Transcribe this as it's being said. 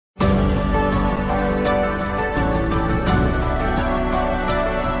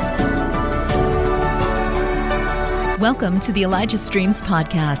Welcome to the Elijah Streams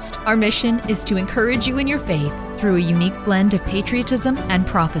podcast. Our mission is to encourage you in your faith through a unique blend of patriotism and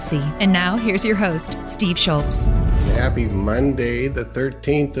prophecy. And now, here's your host, Steve Schultz. Happy Monday, the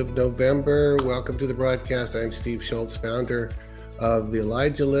 13th of November. Welcome to the broadcast. I'm Steve Schultz, founder of the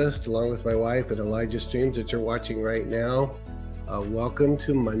Elijah List, along with my wife at Elijah Streams that you're watching right now. Welcome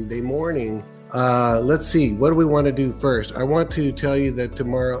to Monday morning. Let's see, what do we want to do first? I want to tell you that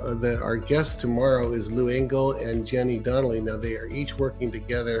tomorrow, that our guest tomorrow is Lou Engle and Jenny Donnelly. Now, they are each working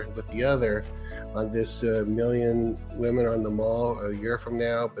together with the other on this Million Women on the Mall a year from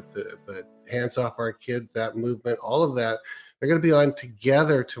now, but Hands Off Our Kids, that movement, all of that, they're going to be on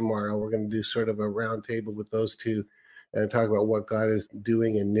together tomorrow. We're going to do sort of a round table with those two and talk about what God is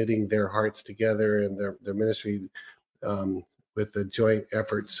doing and knitting their hearts together and their ministry with a joint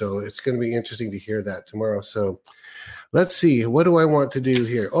effort. So it's going to be interesting to hear that tomorrow. So let's see, what do I want to do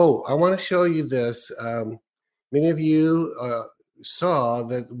here? Oh, I want to show you this. Many of you saw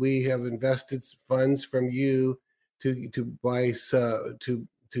that we have invested funds from you to buy to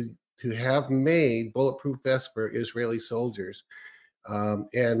have made bulletproof vests for Israeli soldiers.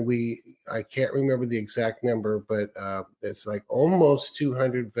 And I can't remember the exact number, but it's like almost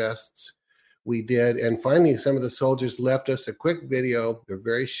 200 vests we did. And finally, some of the soldiers left us a quick video. They're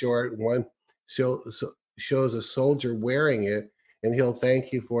very short. One shows a soldier wearing it, and he'll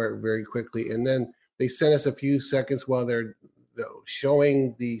thank you for it very quickly. And then they sent us a few seconds while they're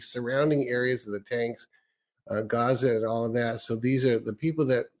showing the surrounding areas of the tanks, Gaza and all of that. So these are the people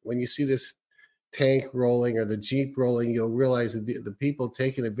that, when you see this tank rolling or the Jeep rolling, you'll realize that the people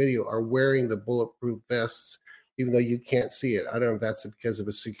taking the video are wearing the bulletproof vests, even though you can't see it. I don't know if that's because of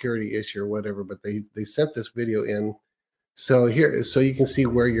a security issue or whatever, but they sent this video in. So you can see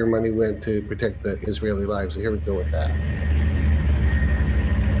where your money went to protect the Israeli lives. So here we go with that.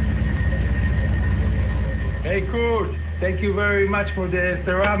 Hey, Kurt, thank you very much for the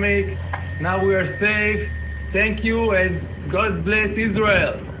ceramic. Now we are safe. Thank you, and God bless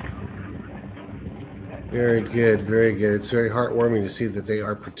Israel. Very good, very good. It's very heartwarming to see that they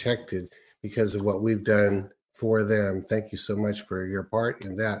are protected because of what we've done for them. Thank you so much for your part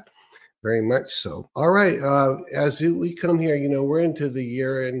in that, very much so. All right, as we come here, we're into the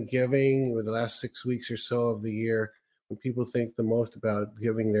year-end giving, with the last 6 weeks or so of the year, when people think the most about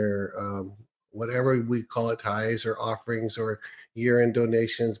giving their whatever we call it, tithes or offerings or year-end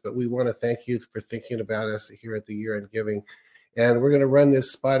donations. But we want to thank you for thinking about us here at the year-end giving. And we're going to run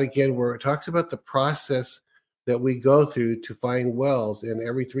this spot again where it talks about the process that we go through to find wells. And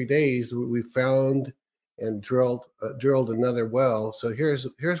every 3 days, we found and drilled another well. So here's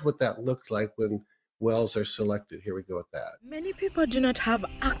what that looked like when wells are selected. Here we go with that. Many people do not have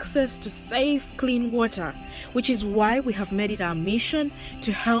access to safe, clean water, which is why we have made it our mission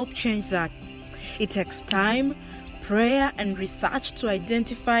to help change that. It takes time, prayer, and research to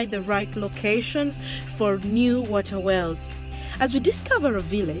identify the right locations for new water wells. As we discover a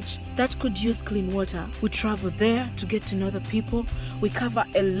village that could use clean water, we travel there to get to know the people. We cover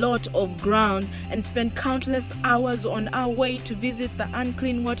a lot of ground and spend countless hours on our way to visit the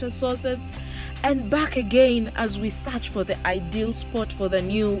unclean water sources and back again as we search for the ideal spot for the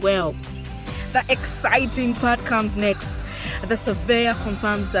new well. The exciting part comes next. The surveyor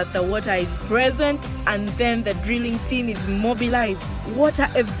confirms that the water is present, and then the drilling team is mobilized. Water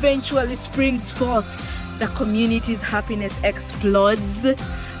eventually springs forth. The community's happiness explodes,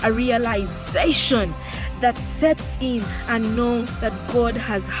 a realization that sets in and know that God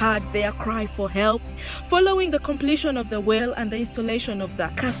has heard their cry for help. Following the completion of the well and the installation of the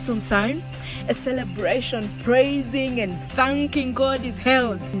custom sign, a celebration praising and thanking God is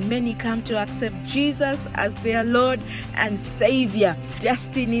held. Many come to accept Jesus as their Lord and Savior.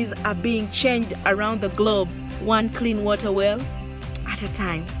 Destinies are being changed around the globe, one clean water well at a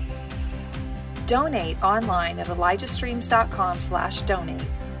time. Donate online at ElijahStreams.com/donate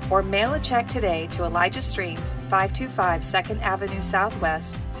or mail a check today to Elijah Streams, 525 2nd Avenue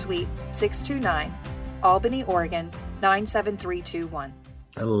Southwest, Suite 629, Albany, Oregon, 97321.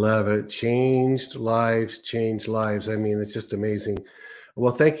 I love it. Changed lives. I mean, it's just amazing.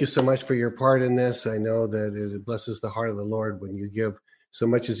 Well, thank you so much for your part in this. I know that it blesses the heart of the Lord when you give so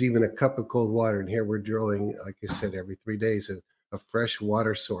much as even a cup of cold water. And here we're drilling, like I said, every 3 days, a fresh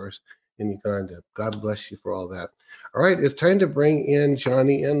water source in Uganda. God bless you for all that. All right, it's time to bring in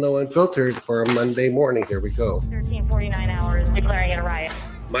Johnny Enlow Unfiltered for a Monday morning. Here we go. 1349 hours, declaring it a riot.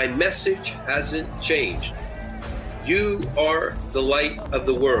 My message hasn't changed. You are the light of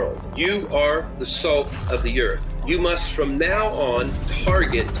the world. You are the salt of the earth. You must from now on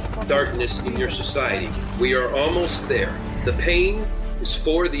target darkness in your society. We are almost there. The pain is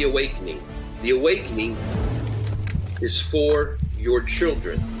for the awakening. The awakening is for your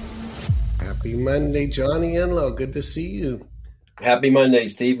children. Happy Monday, Johnny Enlow. Good to see you. Happy Monday,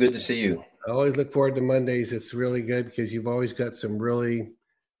 Steve. Good to see you. I always look forward to Mondays. It's really good because you've always got some really,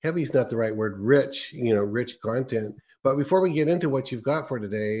 heavy's not the right word, rich content. But before we get into what you've got for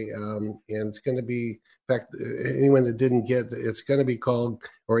today, and it's going to be, in fact, anyone that didn't get, it's going to be called,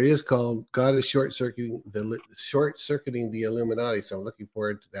 or it is called, God is short-circuiting the Illuminati. So I'm looking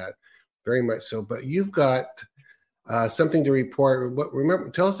forward to that very much so. But you've got something to report.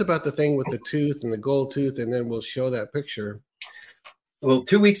 Tell us about the thing with the tooth and the gold tooth, and then we'll show that picture. Well,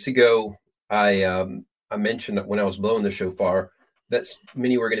 2 weeks ago, I mentioned that when I was blowing the shofar, that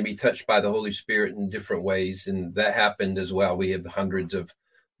many were going to be touched by the Holy Spirit in different ways, and that happened as well. We have hundreds of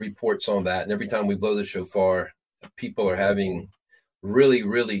reports on that, and every time we blow the shofar, people are having really,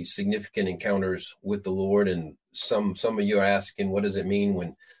 really significant encounters with the Lord. And some of you are asking, what does it mean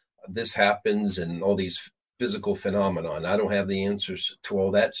when this happens and all these physical phenomenon? I don't have the answers to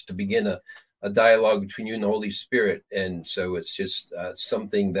all that. It's to begin a dialogue between you and the Holy Spirit. And so it's just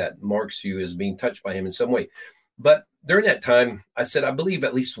something that marks you as being touched by him in some way. But during that time, I said, I believe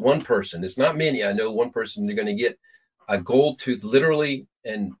at least one person, it's not many. I know one person, they're going to get a gold tooth, literally.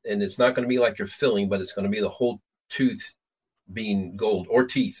 And it's not going to be like you're filling, but it's going to be the whole tooth being gold, or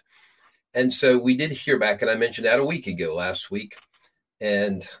teeth. And so we did hear back, and I mentioned that last week.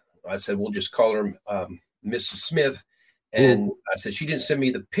 And I said, we'll just call her Mrs. Smith. And I said, she didn't send me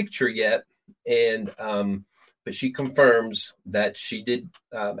the picture yet. And, but she confirms that she did,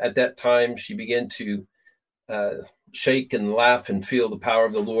 at that time, she began to shake and laugh and feel the power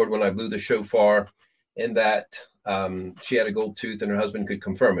of the Lord when I blew the shofar, and that she had a gold tooth, and her husband could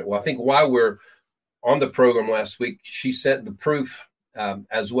confirm it. Well, I think while we're on the program last week, she sent the proof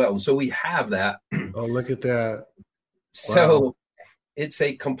as well. And so we have that. Oh, look at that. So wow. It's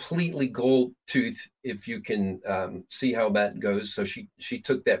a completely gold tooth, if you can see how that goes. So she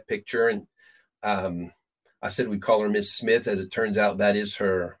took that picture, and I said we'd call her Miss Smith. As it turns out, that is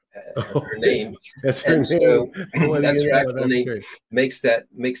her name. That's her name. So that's her actual that's name. Great. Makes that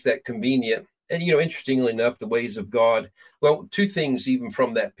convenient. And, interestingly enough, the ways of God. Well, two things even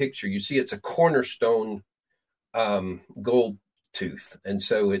from that picture. You see, it's a cornerstone gold tooth. And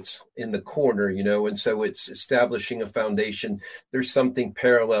so it's in the corner, and so it's establishing a foundation. There's something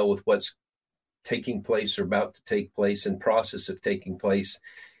parallel with what's taking place or about to take place and process of taking place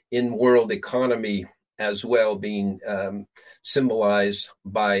in world economy as well, being symbolized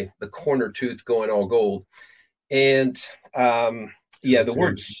by the corner tooth going all gold. And the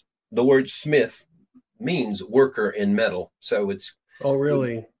word Smith means worker in metal. So it's, oh,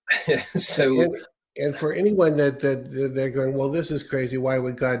 really? So, and for anyone that they're going, well, this is crazy. Why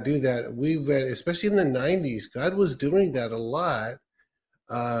would God do that? We've been, especially in the 90s, God was doing that a lot.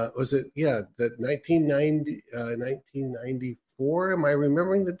 Was it, that 1994? Am I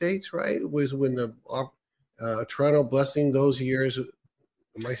remembering the dates right? It was when the Toronto blessing, those years. Am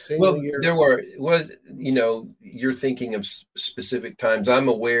I saying the year? You're thinking of specific times. I'm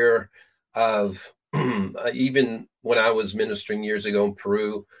aware of even when I was ministering years ago in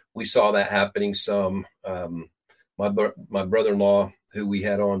Peru, we saw that happening some. My brother-in-law, who we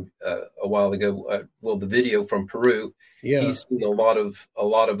had on a while ago, the video from Peru, he's seen a lot of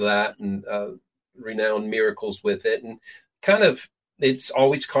that, and renowned miracles with it. And kind of, it's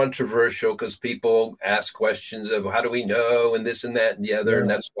always controversial because people ask questions of how do we know, and this and that and the other. And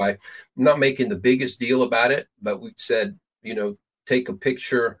that's why I'm not making the biggest deal about it, but we said, take a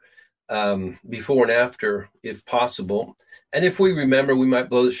picture before and after if possible. And if we remember, we might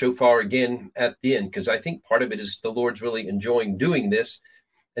blow the shofar again at the end, because I think part of it is the Lord's really enjoying doing this.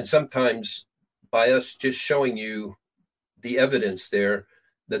 And sometimes by us just showing you the evidence there,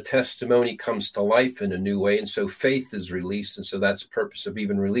 the testimony comes to life in a new way. And so faith is released. And so that's the purpose of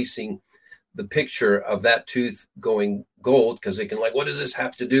even releasing the picture of that tooth going gold, because they can what does this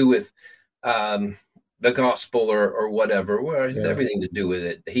have to do with the gospel or whatever? Well, it has everything to do with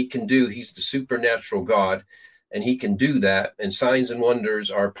it. He's the supernatural God, and he can do that. And signs and wonders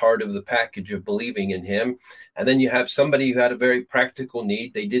are part of the package of believing in him. And then you have somebody who had a very practical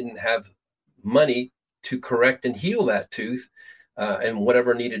need. They didn't have money to correct and heal that tooth. And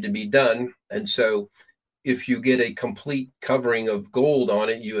whatever needed to be done. And so if you get a complete covering of gold on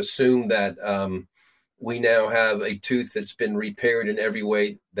it, you assume that we now have a tooth that's been repaired in every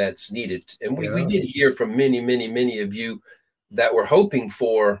way that's needed. And we did hear from many, many, many of you that were hoping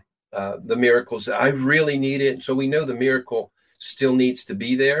for the miracles. I really need it. So we know the miracle still needs to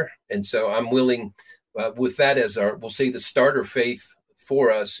be there. And so I'm willing with that as we'll say the starter faith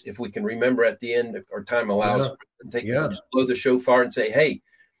for us, if we can remember at the end, if our time allows, just blow the shofar and say, hey,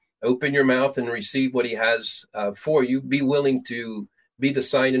 open your mouth and receive what he has for you. Be willing to be the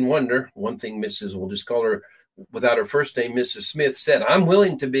sign and wonder. One thing we'll just call her without her first name, Mrs. Smith said, I'm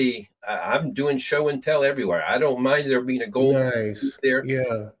willing to be, I'm doing show and tell everywhere. I don't mind there being a gold tooth there.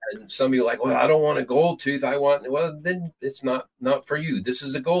 Yeah. And some of you are like, well, I don't want a gold tooth. Well, then it's not for you. This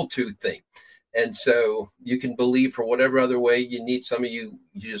is a gold tooth thing. And so you can believe for whatever other way you need. Some of you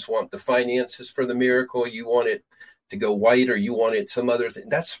just want the finances for the miracle. You want it to go white, or you want it some other thing.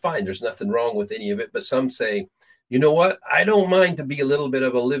 That's fine. There's nothing wrong with any of it. But some say, you know what? I don't mind to be a little bit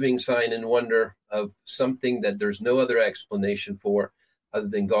of a living sign and wonder of something that there's no other explanation for other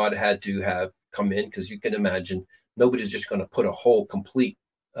than God had to have come in. Because you can imagine nobody's just going to put a whole complete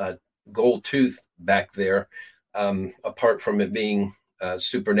gold tooth back there, apart from it being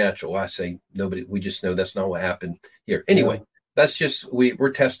supernatural. I say nobody, we just know that's not what happened here. Anyway, that's just,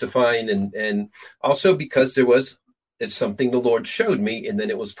 we're testifying. And also because it's something the Lord showed me and then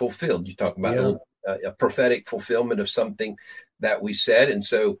it was fulfilled. You talk about a prophetic fulfillment of something that we said. And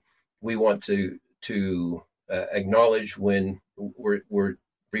so we want to acknowledge when we're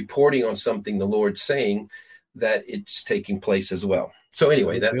reporting on something the Lord's saying that it's taking place as well. So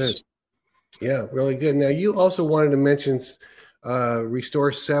anyway, that's good. Really good. Now you also wanted to mention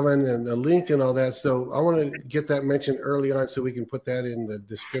Restore 7 and the link and all that. So I want to get that mentioned early on so we can put that in the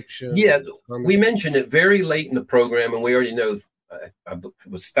description. Yeah, we mentioned it very late in the program, and we already know it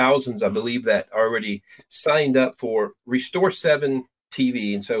was thousands, I believe, that already signed up for Restore 7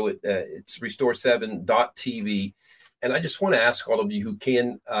 TV. And so it's restore7.tv. And I just want to ask all of you who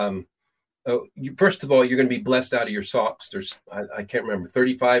can, first of all, you're going to be blessed out of your socks. There's, I can't remember,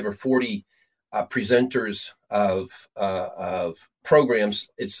 35 or 40 presenters of programs.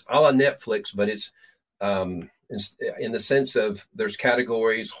 It's a la Netflix, but it's in the sense of there's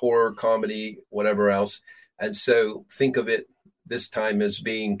categories, horror, comedy, whatever else. And so think of it this time as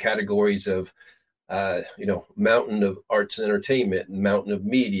being categories of, mountain of arts and entertainment, mountain of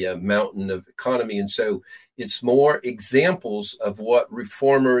media, mountain of economy. And so it's more examples of what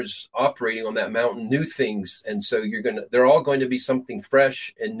reformers operating on that mountain, new things. And so they're all going to be something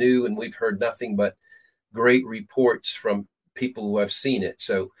fresh and new. And we've heard nothing but great reports from people who have seen it.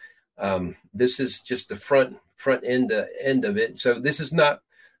 So this is just the front end of it. So this is not,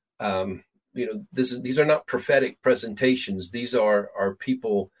 these are not prophetic presentations. These are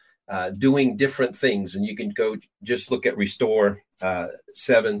people doing different things. And you can go just look at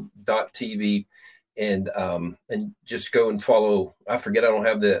restore7.tv and just go and follow. I forget, I don't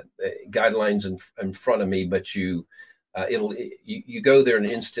have the guidelines in front of me, but you go there and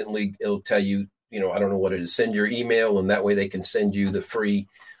instantly it'll tell you, I don't know what it is, send your email, and that way they can send you the free,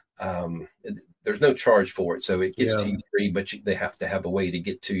 there's no charge for it. So it gets to you free, but they have to have a way to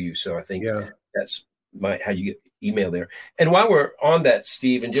get to you. So I think that's how you get email there. And while we're on that,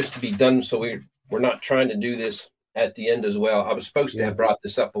 Steve, and just to be done, so we're not trying to do this at the end as well. I was supposed to have brought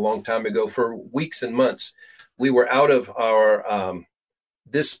this up a long time ago. For weeks and months, we were out of our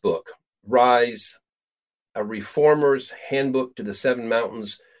this book, Rise, a Reformer's Handbook to the Seven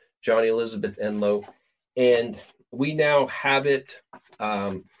Mountains, Johnny Elizabeth Enlow, and we now have it.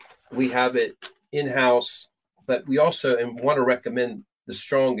 We have it in-house, but we also want to recommend the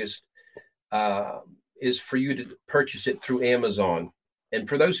strongest is for you to purchase it through Amazon. And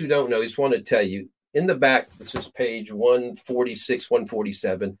for those who don't know, I just want to tell you, in the back, this is page 146,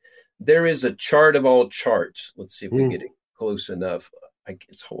 147, there is a chart of all charts. Let's see if we get it close enough.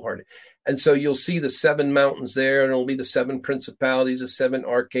 It's so hard. And so you'll see the seven mountains there, and it'll be the seven principalities, the seven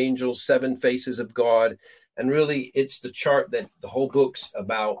archangels, seven faces of God. And really, it's the chart that the whole book's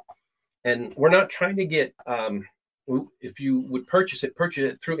about. And we're not trying to get, if you would purchase it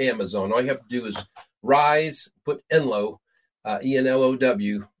through Amazon. All you have to do is Rise, put Enlow,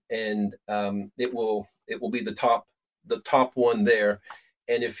 Enlow, and it will be the top one there.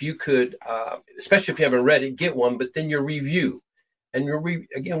 And if you could, especially if you haven't read it, get one, but then your review. And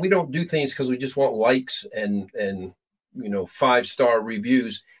again, we don't do things because we just want likes and 5-star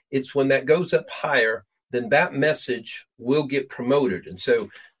reviews. It's when that goes up higher, then that message will get promoted. And so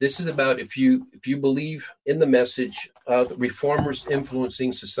this is about if you believe in the message of reformers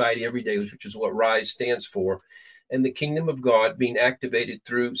influencing society every day, which is what RISE stands for, and the kingdom of God being activated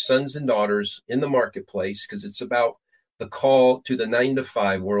through sons and daughters in the marketplace, because it's about the call to the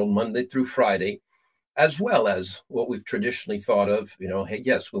 9-to-5 world, Monday through Friday, as well as what we've traditionally thought of, hey,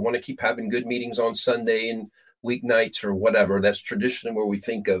 yes, we want to keep having good meetings on Sunday and weeknights or whatever. That's traditionally where we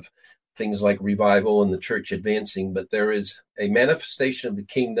think of things like revival and the church advancing, but there is a manifestation of the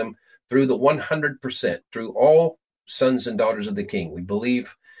kingdom through the 100%, through all sons and daughters of the King. We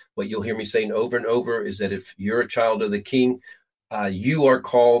believe what you'll hear me saying over and over is that if you're a child of the King, You are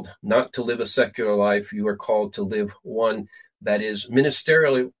called not to live a secular life. You are called to live one that is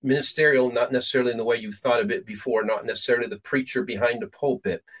ministerial, not necessarily in the way you thought of it before, not necessarily the preacher behind the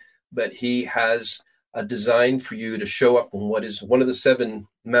pulpit, but he has a design for you to show up on what is one of the 7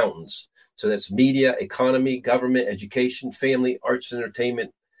 mountains. So that's media, economy, government, education, family, arts, and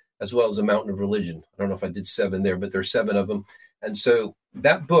entertainment, as well as a mountain of religion. I don't know if I did 7 there, but there's 7 of them. And so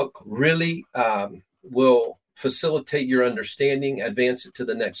that book really will facilitate your understanding, advance it to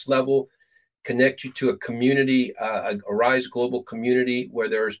the next level, connect you to a community, a Rise global community where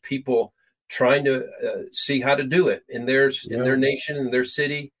there's people trying to see how to do it in their nation, in their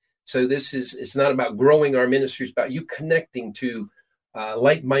city. So it's not about growing our ministry, it's about you connecting to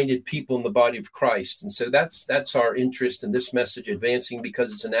like-minded people in the body of Christ. And so that's our interest in this message advancing,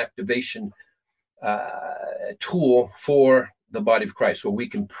 because it's an activation tool for the body of Christ, where we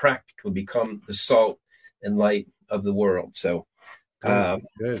can practically become the salt and light of the world. So good.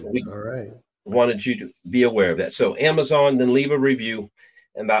 We all right. Wanted you to be aware of that. So Amazon, then leave a review,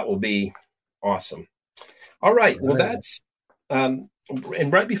 and that will be awesome. All right. Well, that's and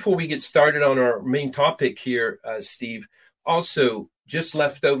right before we get started on our main topic here, Steve, also just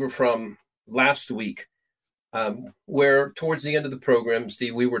left over from last week, where towards the end of the program,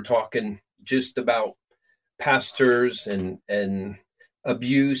 Steve, we were talking just about pastors and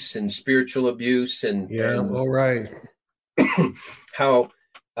abuse and spiritual abuse and all right. how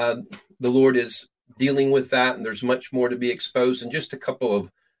the Lord is dealing with that, and there's much more to be exposed. And just a couple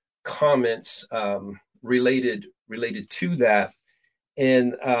of comments related to that,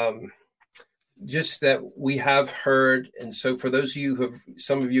 and just that we have heard. And so for those of you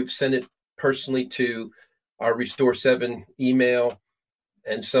some of you have sent it personally to our Restore 7 email,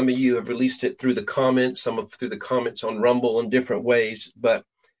 and some of you have released it through the comments, through the comments on Rumble in different ways, but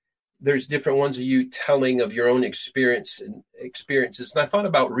there's different ones of you telling of your own experiences. And I thought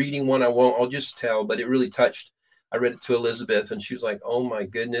about reading one. I'll just tell, but it really touched. I read it to Elizabeth, and she was like, oh my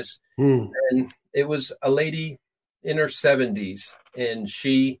goodness. And it was a lady in her 70s, and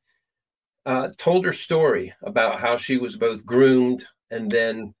she told her story about how she was both groomed and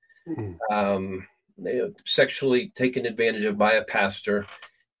then sexually taken advantage of by a pastor.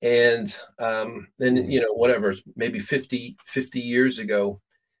 And then, whatever, maybe 50 years ago.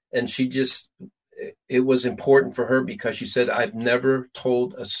 And it was important for her because she said, I've never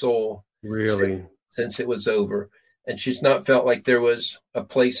told a soul really since it was over. And she's not felt like there was a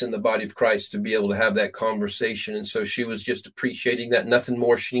place in the body of Christ to be able to have that conversation. And so she was just appreciating that. Nothing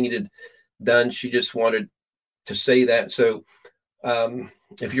more she needed done. She just wanted to say that. So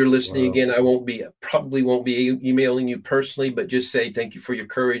if you're listening again, I probably won't be emailing you personally, but just say thank you for your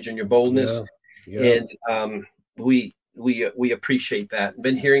courage and your boldness. And we appreciate that.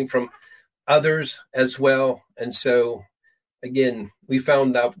 Been hearing from others as well. And so again, we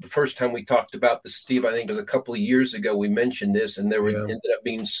found out the first time we talked about this, Steve, I think it was a couple of years ago, we mentioned this, and there ended up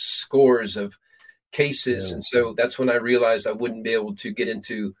being scores of cases. And so that's when I realized I wouldn't be able to get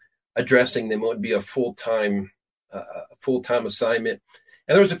into addressing them. It would be a full-time assignment.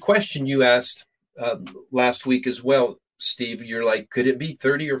 And there was a question you asked last week as well, Steve. You're like, could it be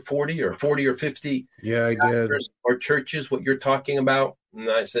 30 or 40 or 40 or 50? Yeah, I did. Or churches, what you're talking about? And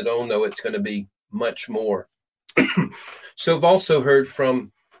I said, oh no, it's going to be much more. So I've also heard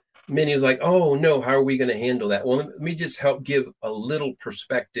from many who's like, oh no, how are we going to handle that? Well, let me just help give a little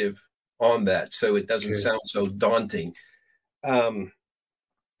perspective on that so it doesn't sound so daunting.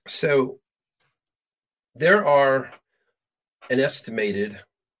 So there are an estimated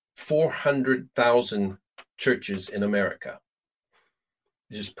 400,000 churches in America.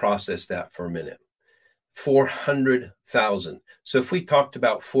 Just process that for a minute. 400,000. So if we talked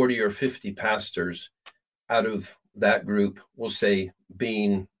about 40 or 50 pastors out of that group, we'll say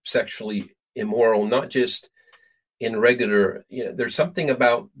being sexually immoral, not just in regular, there's something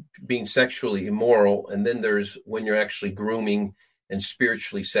about being sexually immoral. And then there's when you're actually grooming and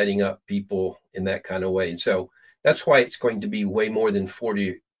spiritually setting up people in that kind of way. And so that's why it's going to be way more than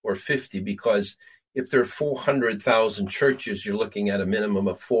 40 or 50, because if there are 400,000 churches, you're looking at a minimum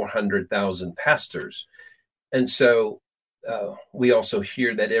of 400,000 pastors. And so we also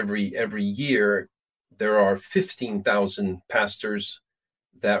hear that every year there are 15,000 pastors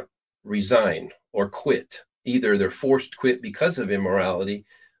that resign or quit. Either they're forced to quit because of immorality,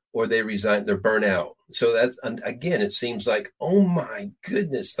 or they resign, they're burnt out. So that's, again, it seems like, oh my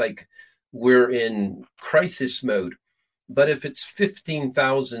goodness, like we're in crisis mode. But if it's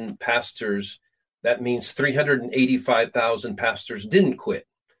 15,000 pastors, that means 385,000 pastors didn't quit.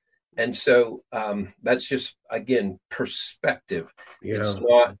 And so that's just, again, perspective. Yeah.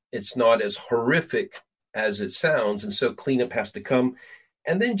 It's not as horrific as it sounds. And so cleanup has to come.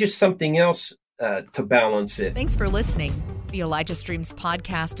 And then just something else to balance it. Thanks for listening. The Elijah Streams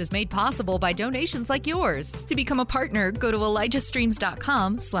podcast is made possible by donations like yours. To become a partner, go to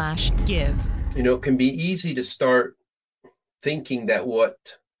ElijahStreams.com/give. You know, it can be easy to start thinking that what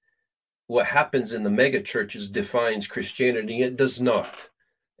happens in the mega churches defines Christianity. It does not.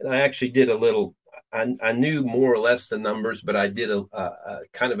 And I actually did a little, I knew more or less the numbers, but I did a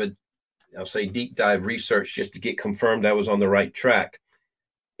kind of I'll say deep dive research just to get confirmed I was on the right track.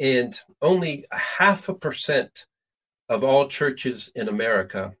 And only 0.5% of all churches in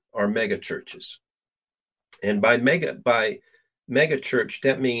America are mega churches. And by mega church,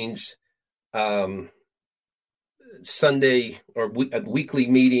 that means Sunday or a weekly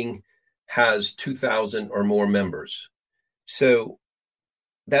meeting has 2,000 or more members. So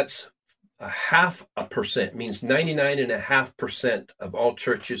that's 0.5%, means 99.5% of all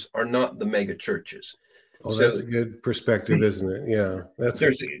churches are not the mega churches. Oh, so, that's a good perspective, isn't it? Yeah.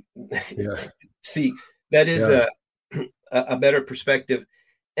 See, that is a better perspective.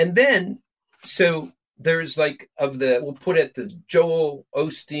 And then, so there's we'll put it the Joel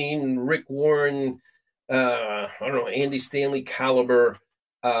Osteen, Rick Warren, I don't know, Andy Stanley caliber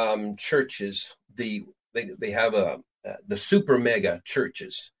churches. They have the super mega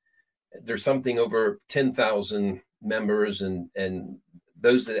churches. There's something over 10,000 members, and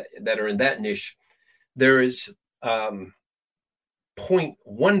those that are in that niche. There is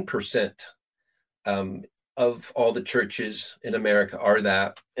 0.1% of all the churches in America are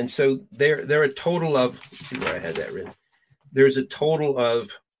that. And so there are a total of, let's see where I had that written. There's a total of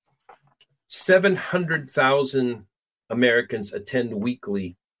 700,000 Americans attend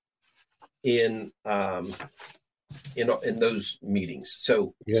weekly in those meetings.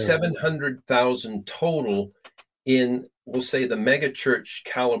 So 700,000 total in, we'll say, the mega church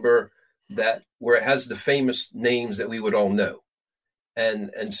caliber, that where it has the famous names that we would all know.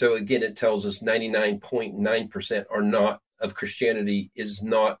 And so again, it tells us 99.9% are not of Christianity is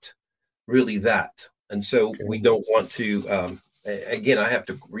not really that. And so we don't want to, again, I have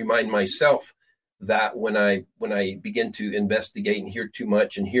to remind myself that when I begin to investigate and hear too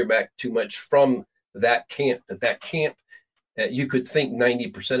much and hear back too much from that camp, you could think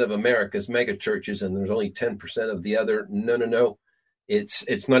 90% of America's mega churches and there's only 10% of the other. No.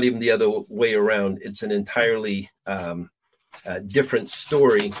 It's not even the other way around. It's an entirely different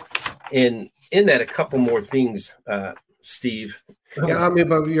story. And in that, a couple more things, Steve. Yeah, I mean,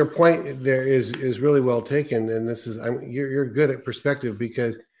 but your point there is really well taken. And this is, you're good at perspective,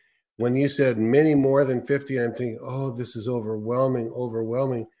 because when you said many more than 50, I'm thinking, oh, this is overwhelming.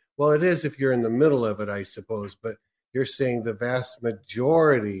 Well, it is if you're in the middle of it, I suppose. But you're saying the vast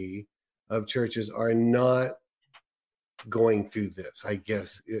majority of churches are not going through this, I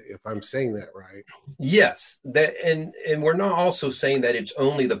guess, if I'm saying that right. Yes, that, and we're not also saying that it's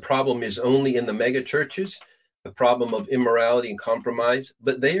only, the problem is only in the mega churches, the problem of immorality and compromise,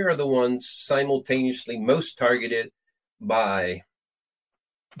 but they are the ones simultaneously most targeted by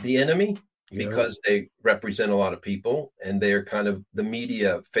the enemy, because they represent a lot of people and they're kind of the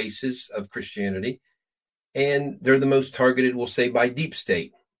media faces of Christianity. And they're the most targeted, we'll say, by deep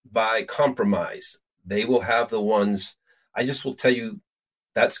state, by compromise. They will have the ones, I just will tell you,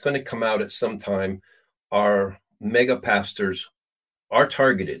 that's going to come out at some time. Our mega pastors are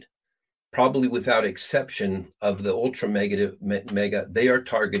targeted, probably without exception of the ultra mega, they are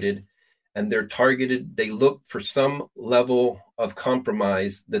targeted, and they're targeted. They look for some level of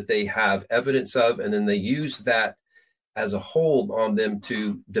compromise that they have evidence of, and then they use that as a hold on them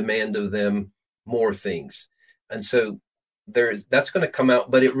to demand of them more things. And so that's going to come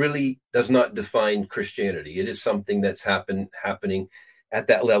out, but it really does not define Christianity. It is something that's happening at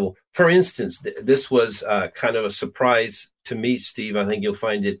that level. For instance, this was kind of a surprise to me, Steve. I think you'll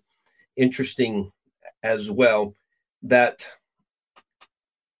find it interesting as well, that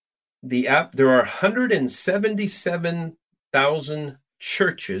there are 177,000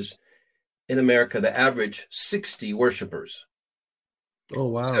 churches in America that average 60 worshipers. Oh,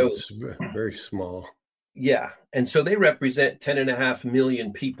 wow. So, it's very small. Yeah. And so they represent 10.5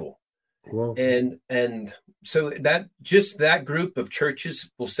 million people. Well, and so that group of churches,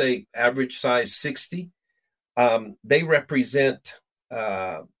 we'll say average size 60, they represent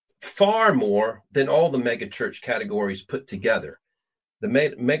far more than all the mega church categories put together.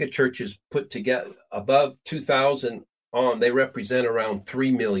 The mega churches put together above 2,000 on, they represent around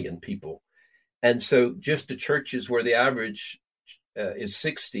 3 million people. And so just the churches where the average is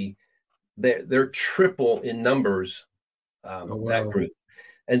 60, they're triple in numbers, that group.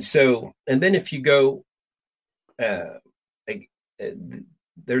 And so, and then if you go,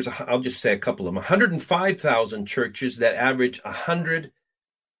 I'll just say a couple of them, 105,000 churches that average 100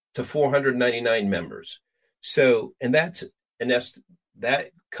 to 499 members. So, that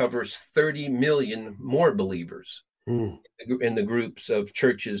covers 30 million more believers in the groups of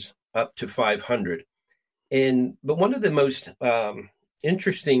churches up to 500. But one of the most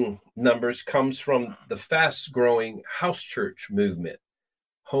interesting numbers comes from the fast growing house church movement,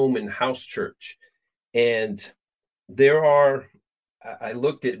 home and house church. And I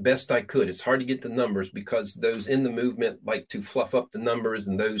looked at best I could. It's hard to get the numbers because those in the movement like to fluff up the numbers,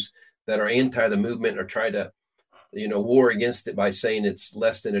 and those that are anti the movement or try to, war against it by saying it's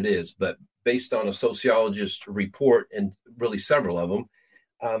less than it is. But based on a sociologist report, and really several of them,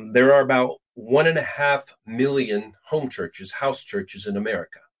 there are about 1.5 million home churches, house churches in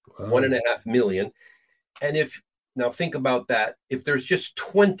America. Wow. 1.5 million. And now think about that. If there's just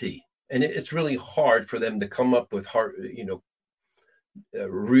 20, and it's really hard for them to come up with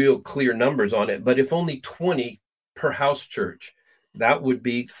real clear numbers on it. But if only 20 per house church, that would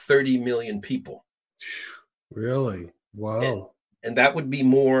be 30 million people. Really? Wow. And that would be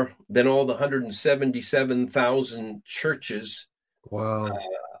more than all the 177,000 churches. Wow.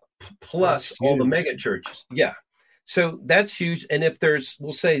 Plus all the mega churches. Yeah. So that's huge. And if there's,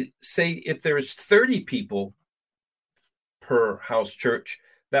 we'll say if there's 30 people per house church,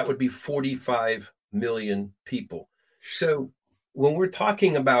 that would be 45 million people. So when we're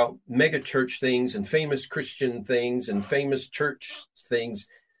talking about mega church things and famous Christian things and famous church things,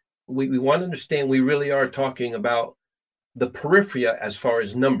 we want to understand we really are talking about the periphery as far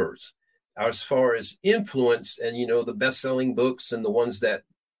as numbers, as far as influence, and, the best-selling books and the ones that,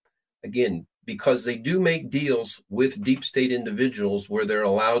 again, because they do make deals with deep state individuals where they're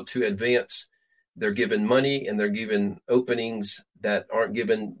allowed to advance, they're given money and they're given openings that aren't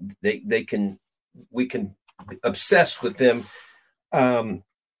given, we can obsess with them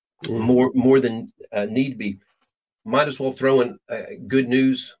more than need be. Might as well throw in good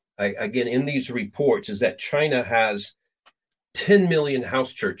news again in these reports is that China has 10 million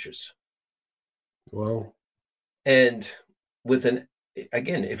house churches. Wow. And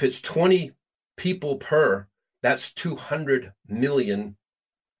again, if it's 20 people per, that's 200 million.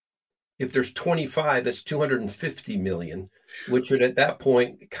 If there's 25, that's 250 million, which would at that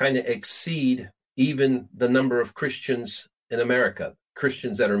point kind of exceed even the number of Christians in America,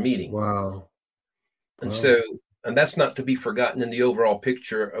 Christians that are meeting. Wow. And and that's not to be forgotten in the overall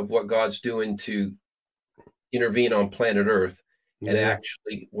picture of what God's doing to intervene on planet Earth. And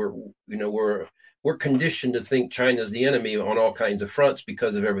actually we're conditioned to think China's the enemy on all kinds of fronts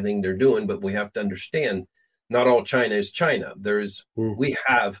because of everything they're doing. But we have to understand not all China is China. We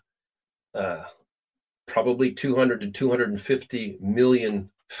have probably 200 to 250 million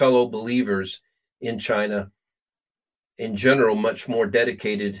fellow believers in China, in general, much more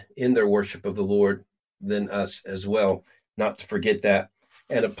dedicated in their worship of the Lord than us as well, not to forget that.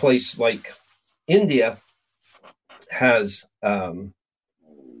 And a place like India has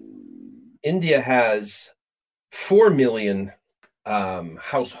 4 million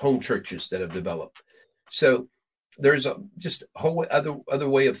home churches that have developed. So there's just a whole other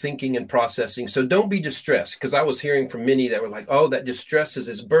way of thinking and processing. So don't be distressed, because I was hearing from many that were like, oh, that distresses,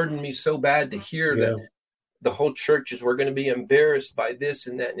 it's burdened me so bad to hear that the whole churches were going to be embarrassed by this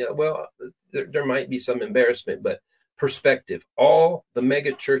and that. Well, there might be some embarrassment, but perspective, all the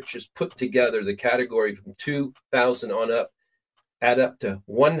mega churches put together, the category from 2,000 on up, add up to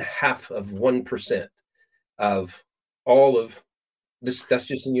 0.5% of all of this. That's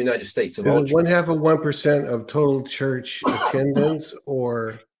just in the United States. Is it 0.5% of total church attendance,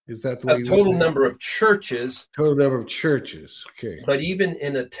 or is that the way total number of churches? Total number of churches. Okay. But even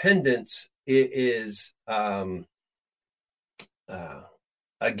in attendance, it is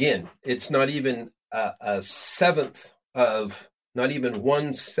again, it's not even a seventh of, not even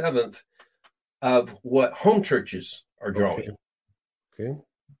 1/7 of what home churches are drawing. Okay.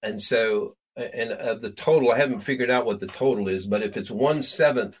 And so, and of the total, I haven't figured out what the total is, but if it's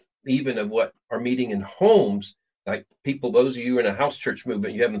 1/7 even of what are meeting in homes, like people, those of you in a house church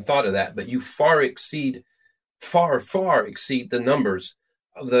movement, you haven't thought of that, but you far exceed the numbers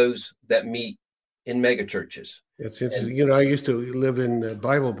of those that meet in mega churches. It's interesting. I used to live in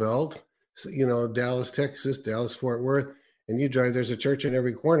Bible Belt, Dallas, Texas, Dallas, Fort Worth, and you drive, there's a church in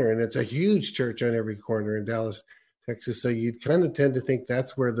every corner, and it's a huge church on every corner in Dallas, Texas. So you'd kind of tend to think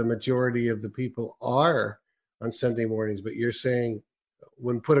that's where the majority of the people are on Sunday mornings, but you're saying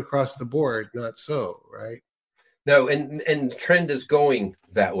when put across the board, not so, right? No, and the trend is going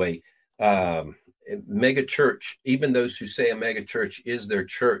that way. Mega church, even those who say a mega church is their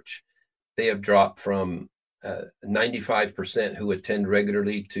church, they have dropped from 95% who attend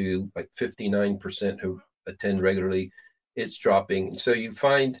regularly to like 59% who attend regularly. It's dropping. So you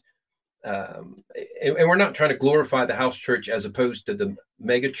find, and we're not trying to glorify the house church as opposed to the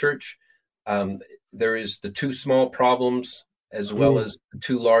mega church. There is the two small problems as well as the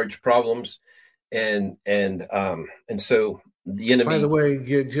two large problems. And so the enemy. By the way,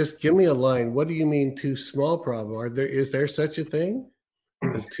 just give me a line. What do you mean too small problem? Is there such a thing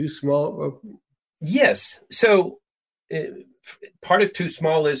as too small? Yes. So part of too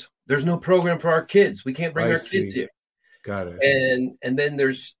small is there's no program for our kids. We can't bring our kids here. Got it. And then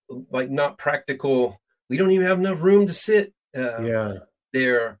there's like not practical. We don't even have enough room to sit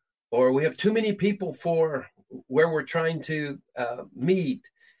there, or we have too many people for where we're trying to meet.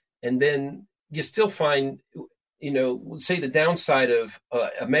 And then you still find, say the downside of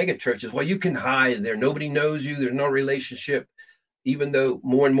a mega church is, well, you can hide there. Nobody knows you. There's no relationship. Even though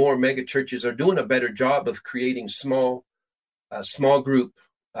more and more mega churches are doing a better job of creating small group,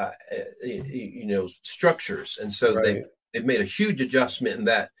 structures. And so they've made a huge adjustment in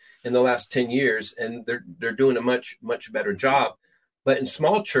that in the last 10 years, and they're doing a much, much better job. But in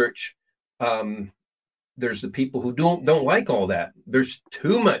small church, there's the people who don't like all that. There's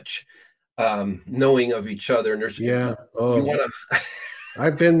too much knowing of each other. And there's,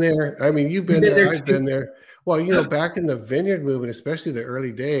 I've been there. I mean, you've been there. I've been there. Well, back in the vineyard movement, especially the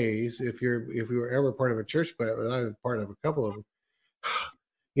early days, if you were ever part of a church plant, and I was part of a couple of them,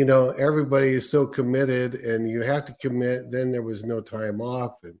 everybody is so committed, and you have to commit. Then there was no time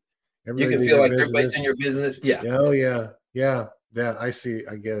off, and you can feel like everybody's in your business. Yeah. Oh yeah. That I see.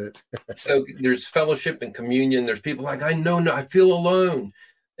 I get it. So there's fellowship and communion. There's people like, I feel alone,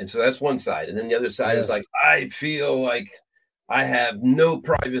 and so that's one side, and then the other side is like, I feel like I have no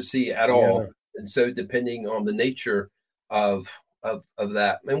privacy at all. And so depending on the nature of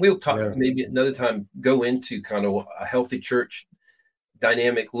that, and we'll talk maybe another time, go into kind of a healthy church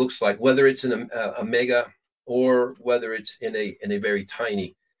dynamic looks like, whether it's in a mega or whether it's in a very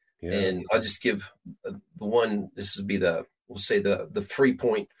tiny. Yeah. And I'll just give the one, this would be we'll say the free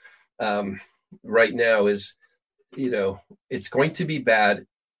point right now is, it's going to be bad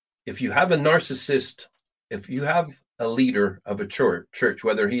if you have a narcissist, if you have a leader of a church,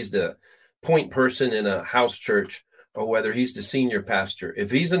 whether he's the point person in a house church or whether he's the senior pastor.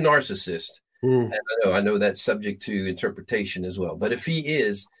 If he's a narcissist, and I know that's subject to interpretation as well, but if he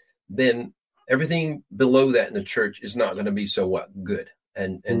is, then everything below that in the church is not going to be so good.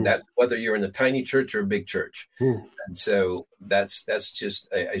 And that's whether you're in a tiny church or a big church. And so that's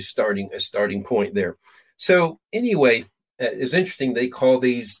just a starting point there. So anyway, it's interesting. They call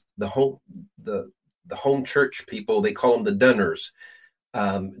these the home church people. They call them the Dunners.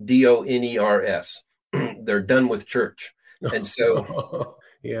 DONERS. They're done with church, and so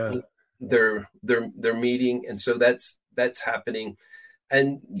they're meeting, and so that's happening.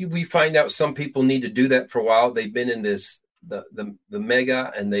 And we find out some people need to do that for a while. They've been in the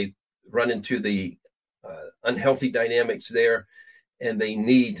mega, and they run into the unhealthy dynamics there, and they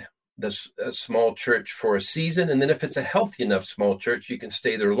need the small church for a season. And then if it's a healthy enough small church, you can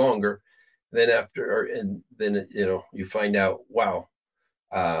stay there longer. Then you find out, wow.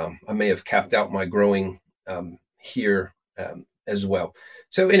 I may have capped out my growing here as well.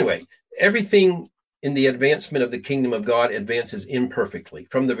 So anyway, everything in the advancement of the kingdom of God advances imperfectly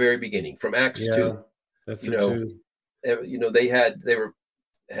from the very beginning, from Acts 2. That's they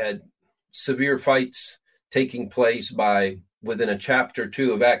had severe fights taking place within a chapter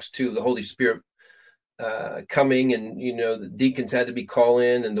 2 of Acts 2, the Holy Spirit coming, and the deacons had to be called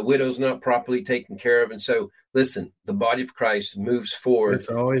in, and the widow's not properly taken care of. And so listen, the body of Christ moves forward. It's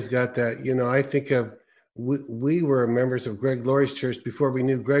always got that. I think of we were members of Greg Laurie's church before we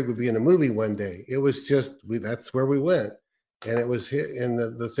knew Greg would be in a movie one day. It was just that's where we went, and it was hit. And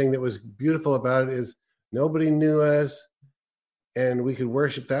the thing that was beautiful about it is nobody knew us, and we could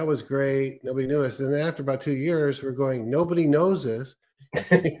worship. That was great. Nobody knew us, and then after about 2 years, we're going, nobody knows us.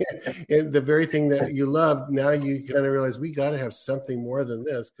 And the very thing that you love, now you kind of realize we got to have something more than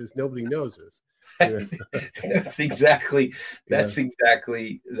this because nobody knows us. That's exactly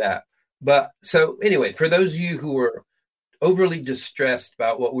that. But so anyway, for those of you who are overly distressed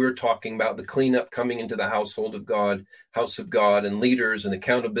about what we were talking about, the cleanup coming into the house of God, and leaders and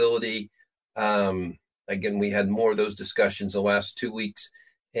accountability. Again, we had more of those discussions the last 2 weeks,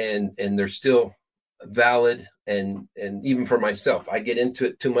 and they're still valid. And even for myself, I get into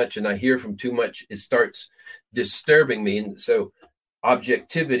it too much and I hear from too much. It starts disturbing me. And so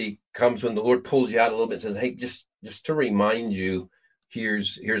objectivity comes when the Lord pulls you out a little bit and says, hey, just to remind you,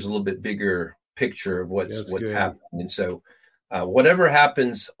 here's a little bit bigger picture of what's happening. And so whatever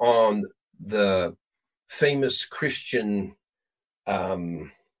happens on the famous Christian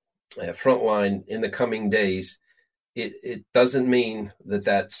frontline in the coming days, it doesn't mean that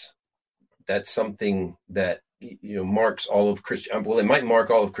that's something that marks all of Christian. Well, it might mark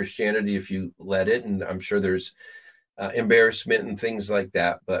all of Christianity if you let it, and I'm sure there's embarrassment and things like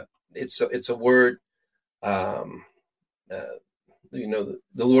that. But it's a word. The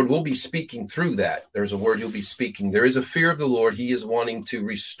Lord will be speaking through that. There's a word He'll be speaking. There is a fear of the Lord. He is wanting to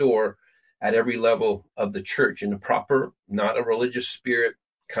restore at every level of the church in a proper, not a religious spirit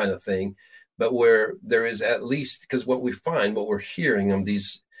kind of thing, but where there is at least, because what we're hearing of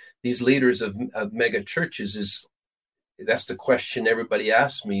these leaders of mega churches is, that's the question everybody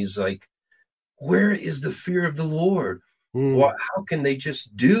asks me, is like, where is the fear of the Lord? How can they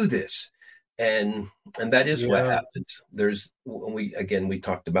just do this? And that is what happens. We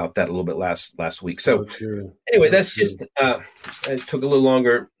talked about that a little bit last week. So anyway, that's just it took a little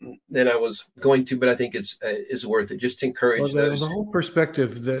longer than I was going to, but I think it's worth it, just to encourage those. The whole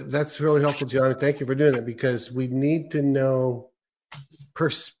perspective, that's really helpful, John. Thank you for doing it, because we need to know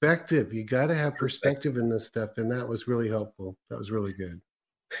perspective. You got to have perspective in this stuff, and that was really helpful. That was really good.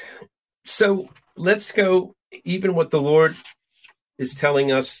 So let's go even what the Lord is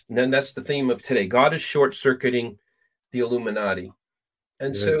telling us, and then that's the theme of today. God is short-circuiting the Illuminati.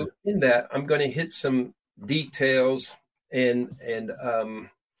 And so in that, I'm going to hit some details, and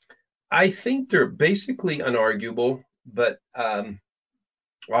I think they're basically unarguable, but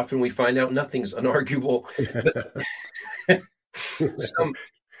often we find out nothing's unarguable. But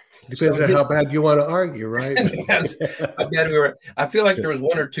Depends on how bad you want to argue, right? I feel like there was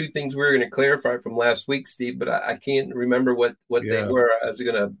one or two things we were going to clarify from last week, Steve, but I can't remember what they were. I was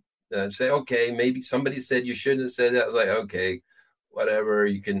going to say, okay, maybe somebody said you shouldn't have said that. I was like, okay, whatever,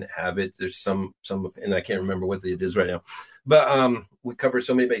 you can have it. There's some, and I can't remember what it is right now. But we cover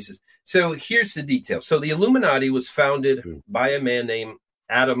so many bases. So here's the detail. So the Illuminati was founded by a man named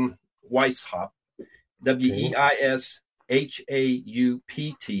Adam Weishaupt, Weish Haupt,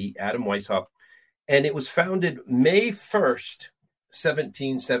 Adam Weishaupt, and it was founded May 1st,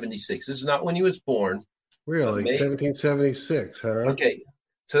 1776. This is not when he was born. Really? 1776, huh? Okay.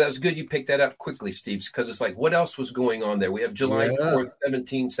 So that was good you picked that up quickly, Steve, because it's like, what else was going on there? We have July 4th,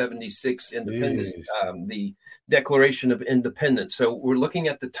 1776, independence, the Declaration of Independence. So we're looking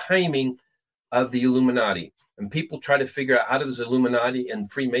at the timing of the Illuminati, and people try to figure out how does Illuminati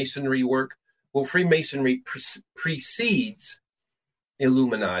and Freemasonry work. Well, Freemasonry precedes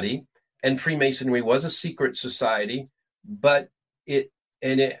Illuminati, and Freemasonry was a secret society, but it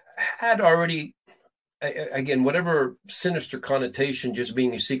had already, again, whatever sinister connotation just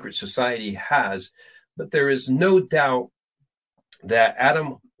being a secret society has, but there is no doubt that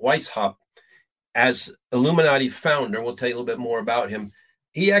Adam Weishaupt, as Illuminati founder, we'll tell you a little bit more about him,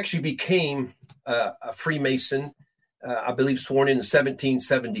 he actually became a Freemason, I believe sworn in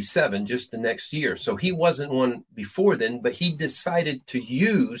 1777, just the next year. So he wasn't one before then, but he decided to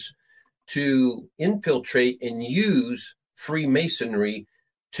infiltrate and use Freemasonry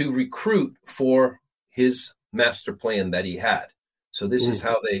to recruit for his master plan that he had. So this is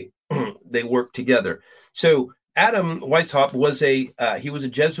how they work together. So Adam Weishaupt was he was a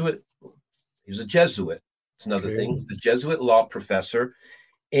Jesuit. He was a Jesuit. It's another thing, a Jesuit law professor.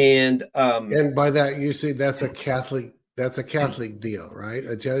 And by that you see that's a Catholic deal, right?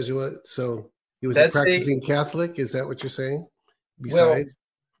 A Jesuit. So he was a practicing Catholic. Is that what you're saying? Besides,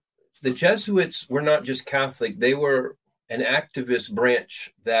 the Jesuits were not just Catholic; they were an activist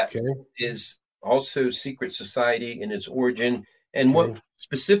branch that is also secret society in its origin. And what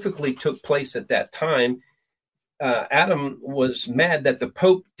specifically took place at that time, Adam was mad that the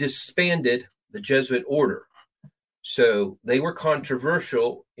Pope disbanded the Jesuit order. So they were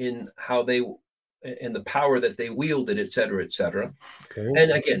controversial in how and the power that they wielded, et cetera, et cetera.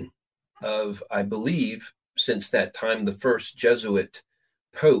 And again, I believe since that time, the first Jesuit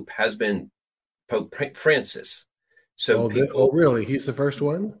Pope has been Pope Francis. So really? He's the first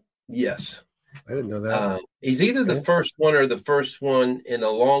one? Yes. I didn't know that. He's either the first one or the first one in a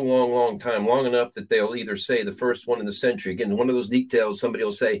long, long, long time, long enough that they'll either say the first one in the century. Again, one of those details, somebody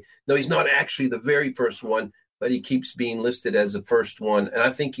will say, no, he's not actually the very first one, but he keeps being listed as the first one. And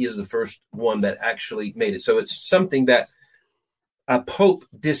I think he is the first one that actually made it. So it's something that a Pope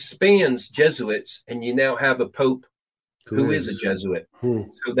disbands Jesuits, and you now have a Pope who is a Jesuit.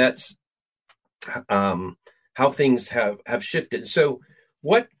 So that's how things have shifted. So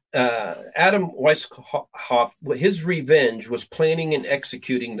what Adam Weishaupt, his revenge was planning and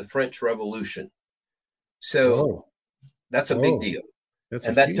executing the French Revolution. So that's a big deal.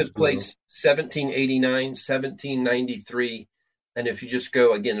 That took place 1789, 1793, and if you just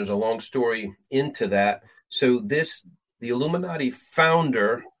go again, there's a long story into that. So the Illuminati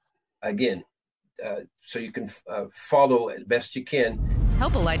founder, again, so you can follow as best you can.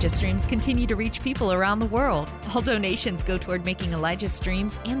 Help Elijah Streams continue to reach people around the world. All donations go toward making Elijah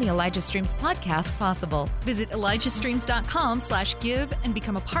Streams and the Elijah Streams podcast possible. Visit ElijahStreams.com/give and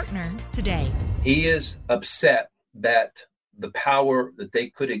become a partner today. He is upset that the power that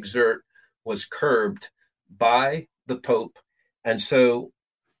they could exert was curbed by the Pope. And so,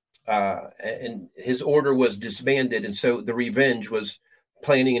 and his order was disbanded. And so the Revenge was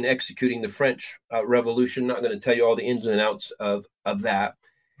planning and executing the French Revolution. Not going to tell you all the ins and outs of that.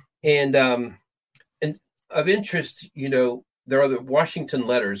 And of interest, there are the Washington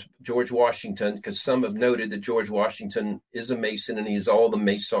letters, George Washington, because some have noted that George Washington is a Mason, and he's all the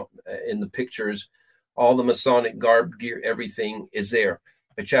Mason in the pictures, all the Masonic garb, gear, everything is there.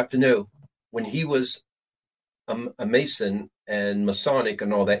 But you have to know, when he was a Mason and Masonic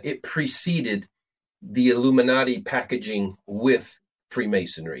and all that, it preceded the Illuminati packaging with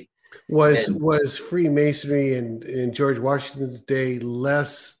Freemasonry. Was Freemasonry in George Washington's day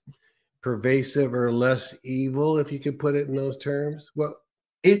less pervasive or less evil, if you could put it in those terms? Well,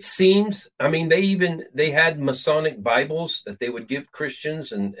 it seems. I mean, they had Masonic Bibles that they would give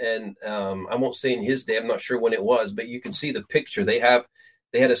Christians, and I won't say in his day. I'm not sure when it was, but you can see the picture. They had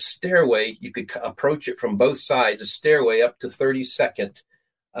a stairway. You could approach it from both sides, a stairway up to 32nd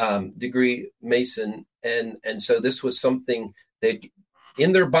degree Mason, and so this was something they'd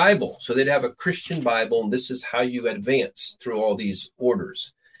in their Bible. So they'd have a Christian Bible, and this is how you advance through all these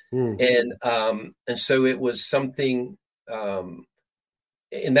orders. And so it was something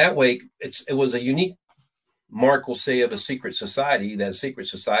in that way. It was a unique mark, we'll say, of a secret society. That a secret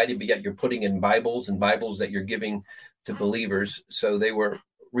society, but yet you're putting in Bibles and Bibles that you're giving to believers. So they were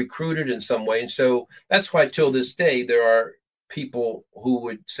recruited in some way, and so that's why till this day there are people who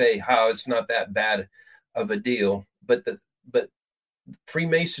would say how it's not that bad of a deal. But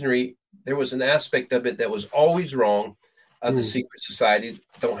Freemasonry, there was an aspect of it that was always wrong, of the secret society.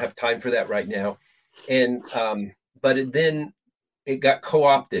 Don't have time for that right now. And but then it got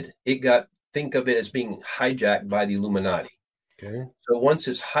co-opted. Think of it as being hijacked by the Illuminati. Okay. So once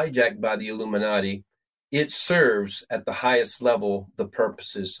it's hijacked by the Illuminati, it serves at the highest level the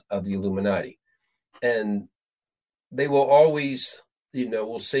purposes of the Illuminati. And they will always,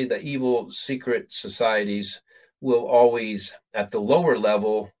 we'll say the evil secret societies will always, at the lower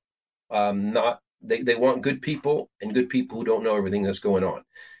level, they want good people, and good people who don't know everything that's going on.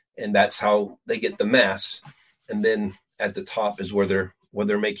 And that's how they get the mass. And then at the top is where they're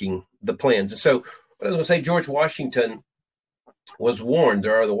making the plans. And so what I was going to say, George Washington was warned.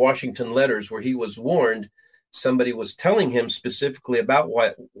 There are the Washington letters where he was warned. Somebody was telling him specifically about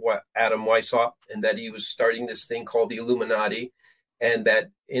what Adam Weishaupt, and that he was starting this thing called the Illuminati, and that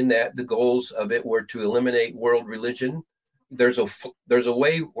in that the goals of it were to eliminate world religion. There's a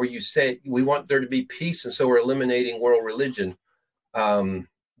way where you say we want there to be peace, and so we're eliminating world religion.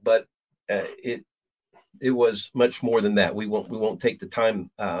 But it was much more than that. We won't take the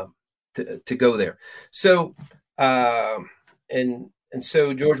time to go there. So and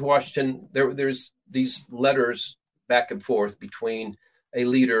so George Washington, there's these letters back and forth between a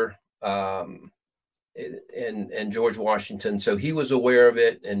leader and George Washington. So he was aware of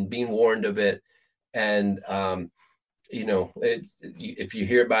it and being warned of it. And if you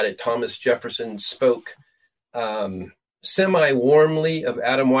hear about it, Thomas Jefferson spoke semi-warmly of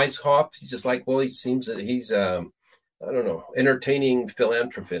Adam Weishaupt. He's just like, well, he seems that he's entertaining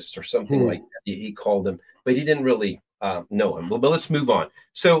philanthropist or something like that. He called him, but he didn't really know him. But let's move on.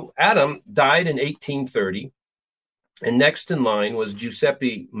 So Adam died in 1830, and next in line was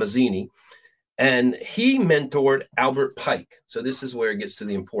Giuseppe Mazzini, and he mentored Albert Pike. So this is where it gets to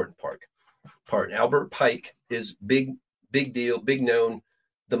the important part. Albert Pike is big deal, big known.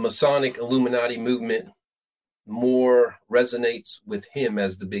 The Masonic Illuminati movement more resonates with him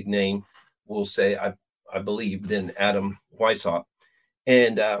as the big name, we'll say, I believe, than Adam Weishaupt.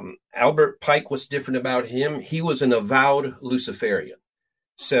 And Albert Pike, what's different about him? He was an avowed Luciferian.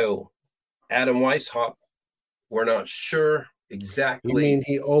 So Adam Weishaupt, we're not sure exactly. You mean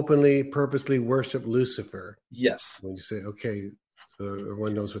he openly, purposely worshiped Lucifer? Yes. When you say, okay, so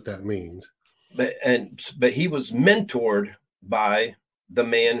everyone knows what that means. But he was mentored by the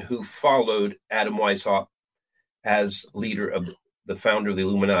man who followed Adam Weishaupt as leader of the founder of the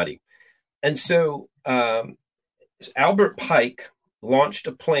Illuminati. And so Albert Pike launched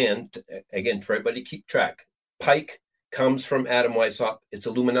a plan again, for everybody to keep track. Pike comes from Adam Weishaupt. It's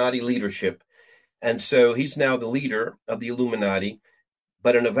Illuminati leadership. And so he's now the leader of the Illuminati.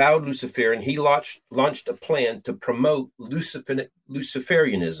 but an avowed Luciferian. He launched a plan to promote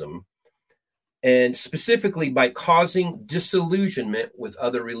Luciferianism, and specifically by causing disillusionment with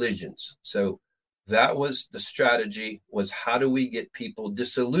other religions. So that was the strategy, was how do we get people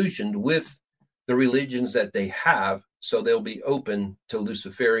disillusioned with the religions that they have so they'll be open to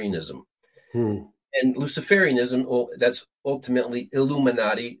Luciferianism. And Luciferianism, well, that's ultimately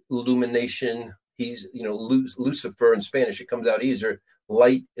Illuminati, illumination. He's, Lucifer in Spanish, it comes out easier.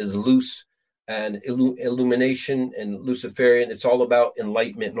 Light is luz, and illumination and Luciferian, it's all about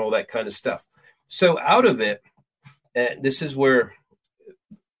enlightenment and all that kind of stuff. So out of it, this is where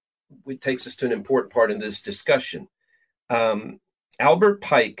it takes us to an important part in this discussion. Albert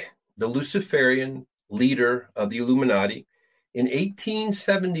Pike, the Luciferian leader of the Illuminati, in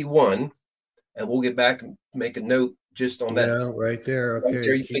 1871, and we'll get back and make a note just on that. Yeah, right there. Okay. Right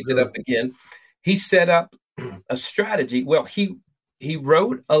there, you picked it up again. He set up a strategy. Well, he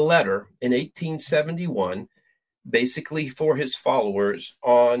wrote a letter in 1871, basically for his followers,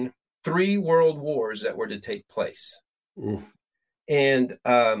 on 3 world wars that were to take place. And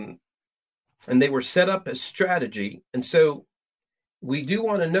they were set up as strategy. And so we do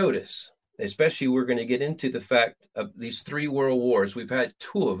want to notice, especially we're going to get into the fact of these 3 world wars. We've had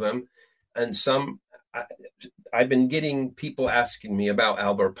 2 of them, and I've been getting people asking me about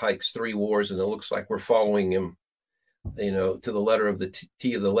Albert Pike's 3 wars, and it looks like we're following him, to the letter of the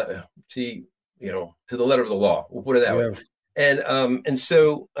T of the letter, to the letter of the law. We'll put it that way. And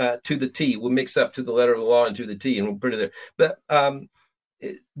so to the T, we'll mix up to the letter of the law and to the T, and we'll put it there. But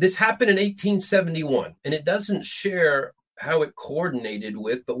this happened in 1871, and it doesn't share how it coordinated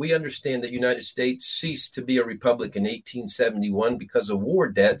with, but we understand that the United States ceased to be a republic in 1871 because of war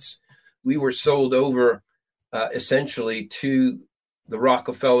debts. We were sold over essentially to the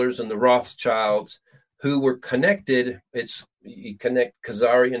Rockefellers and the Rothschilds, who were connected. You connect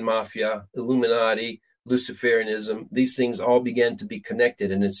Khazarian mafia, Illuminati, Luciferianism. These things all began to be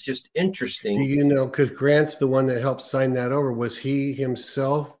connected, and it's just interesting. Because Grant's the one that helped sign that over. Was he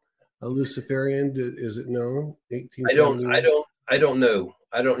himself a Luciferian? Is it known? I don't know.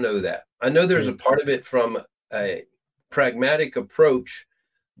 I don't know that. I know there's a part of it from a pragmatic approach.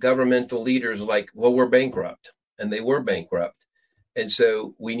 Governmental leaders like, well, we're bankrupt, and they were bankrupt, and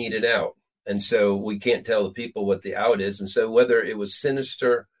so we need an out, and so we can't tell the people what the out is. And so whether it was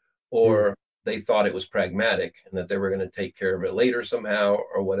sinister or they thought it was pragmatic and that they were going to take care of it later somehow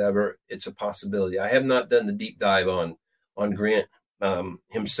or whatever, it's a possibility. I have not done the deep dive on Grant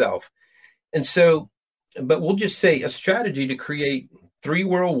himself. And so, but we'll just say a strategy to create 3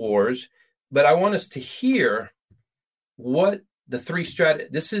 world wars. But I want us to hear what the 3 strategy.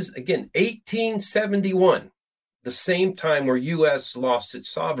 This is, again, 1871, the same time where U.S. lost its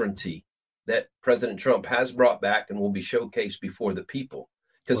sovereignty, that President Trump has brought back and will be showcased before the people.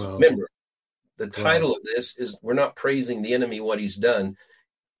 Because remember, the title of this is, we're not praising the enemy, what he's done,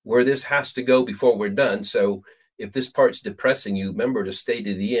 where this has to go before we're done. So if this part's depressing you, remember to stay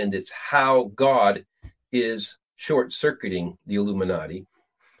to the end. It's how God is short-circuiting the Illuminati.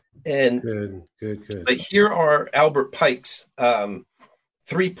 And good. But here are Albert Pike's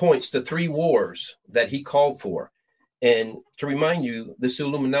 3 points to 3 wars that he called for. And to remind you, this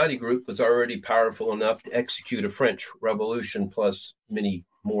Illuminati group was already powerful enough to execute a French Revolution plus many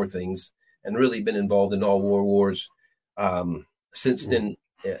more things, and really been involved in all world wars since then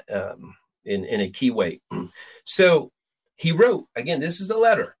in a key way. So he wrote, again, this is a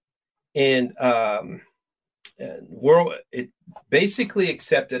letter, and it basically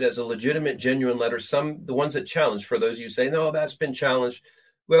accepted as a legitimate, genuine letter. The ones that challenged, for those you say, no, that's been challenged.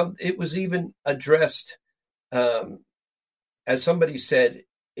 Well, it was even addressed, as somebody said,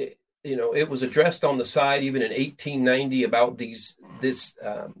 it was addressed on the side even in 1890 about this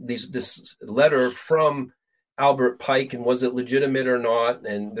letter from Albert Pike, and was it legitimate or not?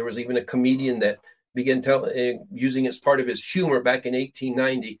 And there was even a comedian that began using it as part of his humor back in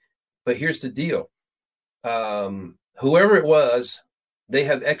 1890. But here's the deal. Whoever it was, they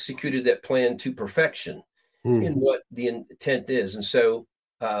have executed that plan to perfection in what the intent is. And so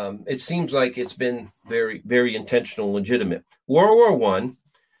it seems like it's been very, very intentional and legitimate. World War I,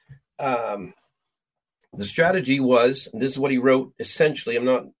 the strategy was, and this is what he wrote essentially, I'm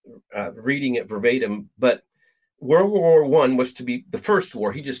not reading it verbatim, but World War I was to be the first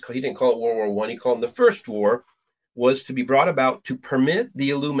war. He didn't call it World War I. He called it the first war, was to be brought about to permit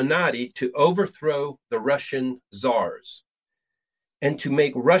the Illuminati to overthrow the Russian czars and to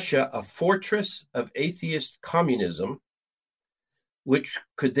make Russia a fortress of atheist communism, which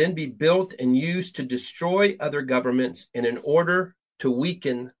could then be built and used to destroy other governments and in order to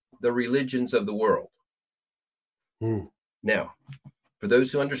weaken the religions of the world. Now, for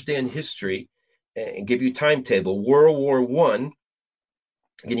those who understand history and give you timetable, World War I,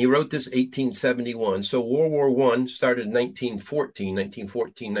 again, he wrote this 1871. So World War I started in 1914,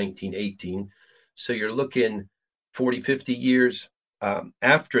 1918. So you're looking 40, 50 years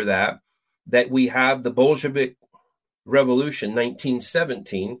after that we have the Bolshevik Revolution,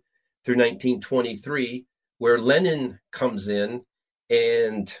 1917 through 1923, where Lenin comes in,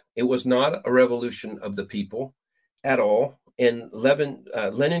 and it was not a revolution of the people at all. And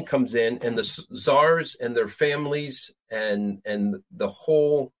Lenin comes in, and the czars and their families and the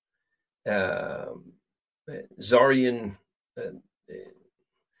whole Tsarian,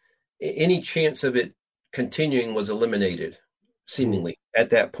 any chance of it continuing was eliminated, seemingly at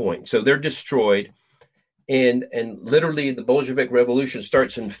that point. So they're destroyed. And literally the Bolshevik Revolution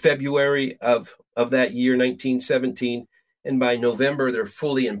starts in February of that year, 1917. And by November, they're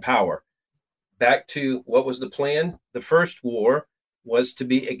fully in power. Back to what was the plan? The first war was to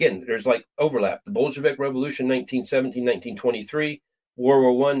be, again, there's like overlap. The Bolshevik Revolution, 1917, 1923,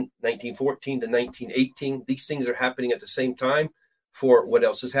 World War I, 1914 to 1918. These things are happening at the same time. For what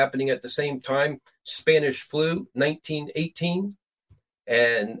else is happening at the same time? Spanish flu, 1918.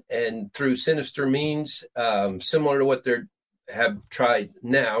 And through sinister means, similar to what they have tried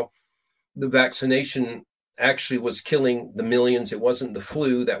now, the vaccination actually was killing the millions. It wasn't the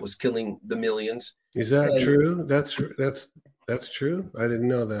flu that was killing the millions. Is that true? That's true. I didn't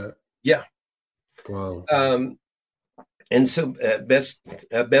know that. Yeah. Wow. And so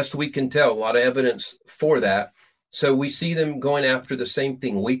best we can tell, a lot of evidence for that. So we see them going after the same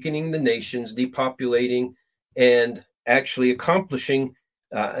thing, weakening the nations, depopulating, and actually accomplishing.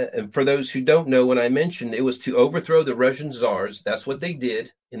 And for those who don't know, when I mentioned it was to overthrow the Russian czars, that's what they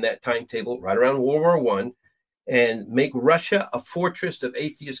did in that timetable right around World War I, and make Russia a fortress of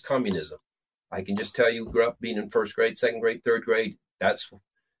atheist communism. I can just tell you, grew up being in first grade, second grade, third grade. That's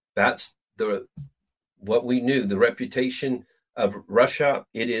what we knew. The reputation of Russia,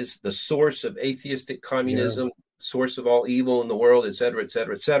 it is the source of atheistic communism, source of all evil in the world, et cetera, et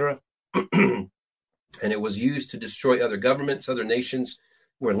cetera, et cetera. And it was used to destroy other governments, other nations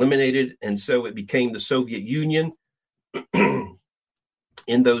were eliminated. And so it became the Soviet Union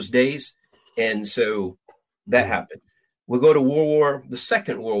in those days. And so that happened. We'll go to the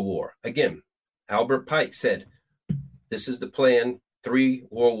Second World War. Again, Albert Pike said, this is the plan, 3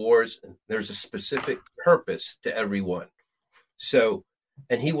 world wars. There's a specific purpose to every one. So,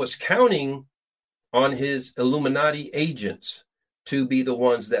 and he was counting on his Illuminati agents to be the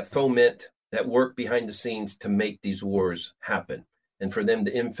ones that foment, that work behind the scenes to make these wars happen, and for them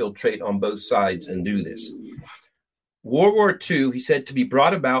to infiltrate on both sides and do this. World War II, he said, to be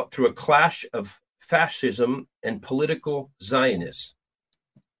brought about through a clash of fascism and political Zionists.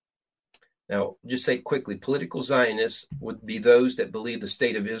 Now, just say quickly, political Zionists would be those that believe the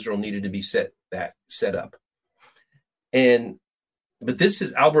state of Israel needed to be set up. But this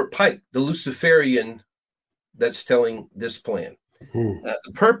is Albert Pike, the Luciferian, that's telling this plan.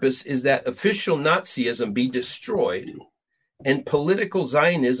 The purpose is that official Nazism be destroyed and political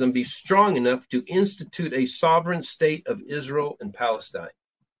Zionism be strong enough to institute a sovereign state of Israel and Palestine.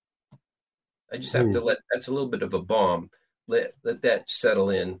 I just have to that's a little bit of a bomb. Let that settle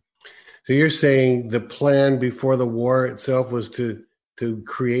in. So you're saying the plan before the war itself was to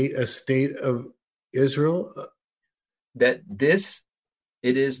create a state of Israel? That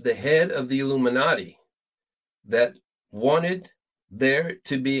it is the head of the Illuminati that wanted there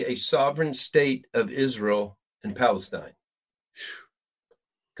to be a sovereign state of Israel and Palestine.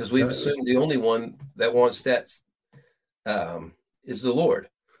 Because we've assumed the only one that wants that is the Lord.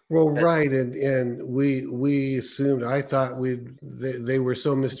 Well, right, and we assumed. I thought they were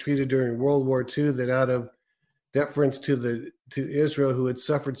so mistreated during World War II that out of deference to Israel, who had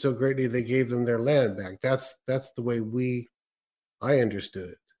suffered so greatly, they gave them their land back. That's the way I understood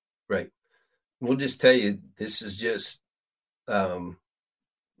it. Right. We'll just tell you, this is just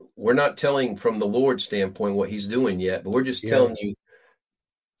we're not telling from the Lord's standpoint what He's doing yet, but we're just telling you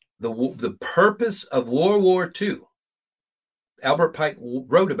the purpose of World War II. Albert Pike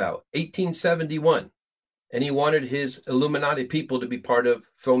wrote about 1871, and he wanted his Illuminati people to be part of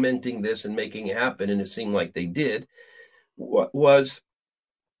fomenting this and making it happen, and it seemed like they did. What was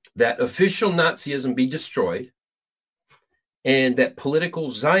that official Nazism be destroyed, and that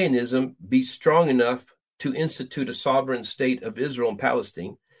political Zionism be strong enough to institute a sovereign state of Israel and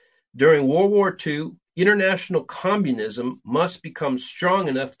Palestine. During World War II, international communism must become strong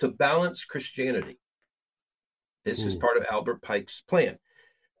enough to balance Christianity. This is part of Albert Pike's plan.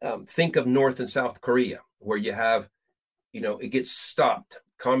 Think of North and South Korea, where you have, it gets stopped.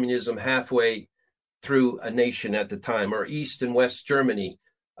 Communism halfway, through a nation at the time, or East and West Germany.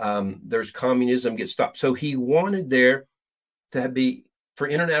 There's communism gets stopped. So he wanted there to be, for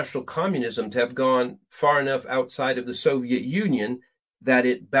international communism to have gone far enough outside of the Soviet Union that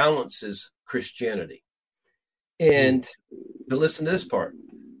it balances Christianity. And but listen to this part,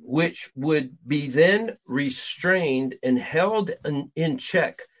 which would be then restrained and held in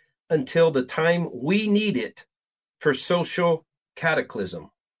check until the time we need it for social cataclysm.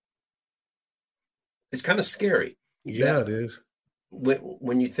 It's kind of scary. Yeah, it is.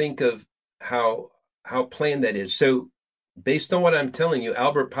 When you think of how planned that is. So based on what I'm telling you,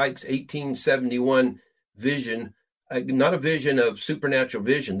 Albert Pike's 1871 vision, not a vision of supernatural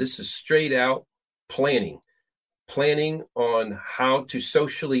vision. This is straight out planning on how to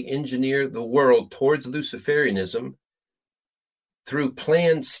socially engineer the world towards Luciferianism through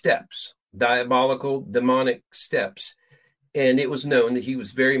planned steps, diabolical, demonic steps. And it was known that he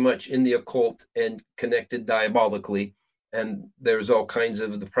was very much in the occult and connected diabolically. And there's all kinds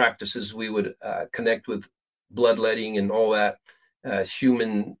of the practices we would connect with bloodletting and all that,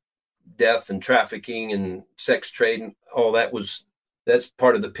 human death and trafficking and sex trade and all that that's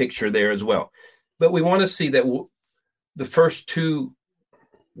part of the picture there as well. But we want to see that the first two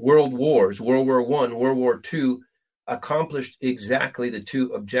world wars, World War I, World War II, accomplished exactly the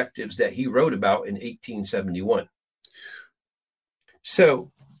two objectives that he wrote about in 1871.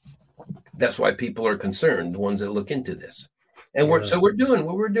 So that's why people are concerned, the ones that look into this. And we're doing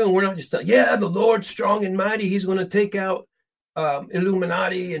what we're doing. We're not just saying, the Lord's strong and mighty. He's going to take out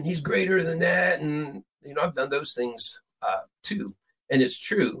Illuminati, and he's greater than that. And, I've done those things too. And it's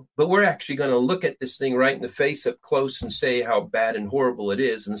true. But we're actually going to look at this thing right in the face up close and say how bad and horrible it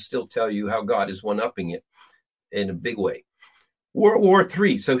is, and still tell you how God is one-upping it in a big way. World War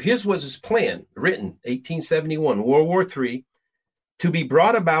III. So his was his plan, written 1871, World War III, to be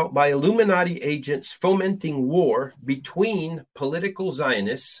brought about by Illuminati agents fomenting war between political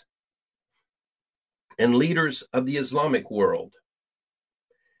Zionists and leaders of the Islamic world.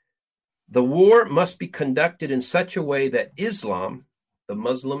 The war must be conducted in such a way that Islam, the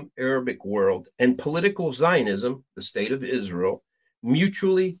Muslim Arabic world, and political Zionism, the state of Israel,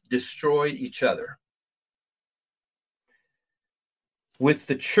 mutually destroyed each other. With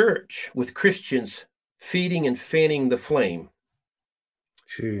the church, with Christians feeding and fanning the flame.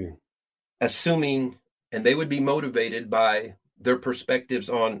 Assuming, and they would be motivated by their perspectives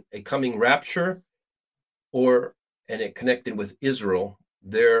on a coming rapture, and it connected with Israel,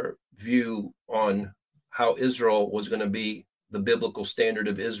 their view on how Israel was going to be the biblical standard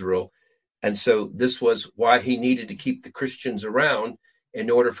of Israel. And so this was why he needed to keep the Christians around in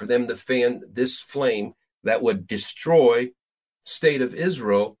order for them to fan this flame that would destroy state of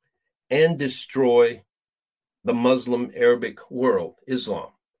Israel and destroy the Muslim Arabic world, Islam.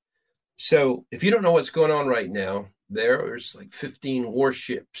 So if you don't know what's going on right now, there's like 15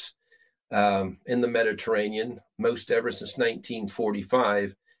 warships in the Mediterranean, most ever since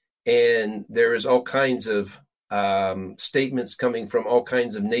 1945. And there is all kinds of statements coming from all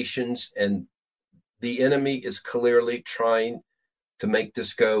kinds of nations. And the enemy is clearly trying to make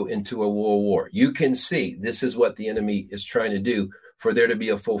this go into a world war. You can see this is what the enemy is trying to do, for there to be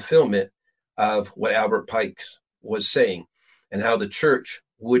a fulfillment of what Albert Pike was saying, and how the church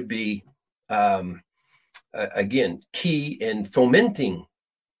would be, again, key in fomenting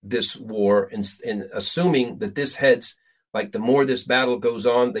this war and assuming that this heads, like the more this battle goes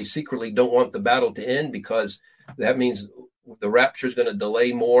on, they secretly don't want the battle to end, because that means the rapture is going to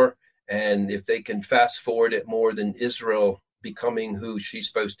delay more. And if they can fast forward it more, then Israel becoming who she's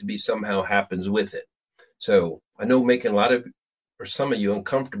supposed to be somehow happens with it. So I know making some of you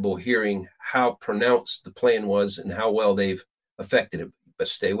uncomfortable hearing how pronounced the plan was and how well they've affected it, but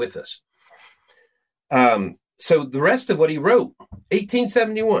stay with us. So the rest of what he wrote,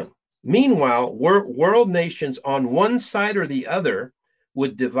 1871. Meanwhile, world nations on one side or the other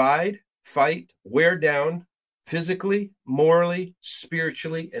would divide, fight, wear down physically, morally,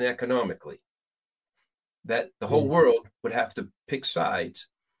 spiritually, and economically. That the whole world would have to pick sides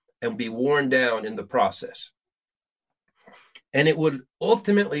and be worn down in the process. And it would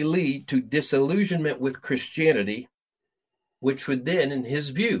ultimately lead to disillusionment with Christianity, which would then, in his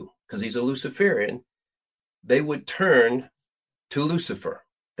view, because he's a Luciferian, they would turn to Lucifer.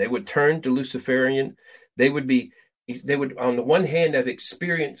 They would turn to Luciferian. They would, on the one hand, have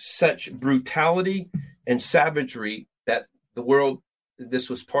experienced such brutality and savagery that the world, this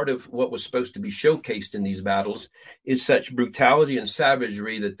was part of what was supposed to be showcased in these battles, is such brutality and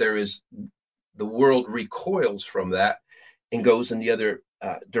savagery that the world recoils from that and goes in the other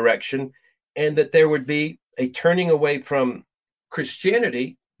direction, and that there would be a turning away from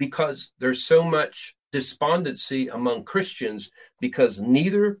Christianity because there's so much despondency among Christians, because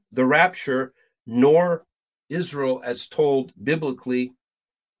neither the rapture nor Israel, as told biblically,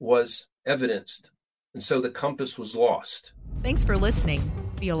 was evidenced. And so the compass was lost. Thanks for listening.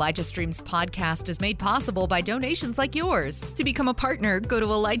 The Elijah Streams podcast is made possible by donations like yours. To become a partner, go to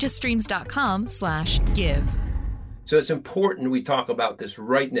ElijahStreams.com/give. So it's important we talk about this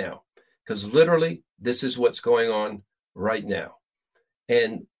right now, because literally this is what's going on right now.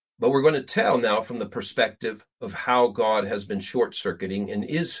 But we're going to tell now from the perspective of how God has been short-circuiting and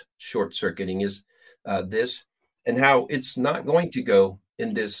is short-circuiting this, and how it's not going to go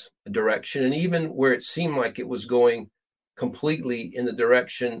in this direction. And even where it seemed like it was going completely in the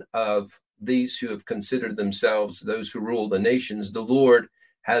direction of these who have considered themselves those who rule the nations, the Lord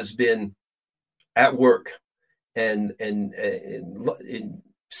has been at work. And in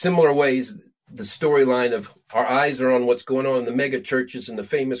similar ways, the storyline of our eyes are on what's going on in the mega churches and the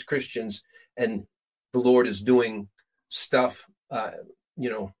famous Christians, and the Lord is doing stuff,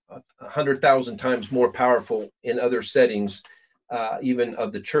 100,000 times more powerful in other settings, even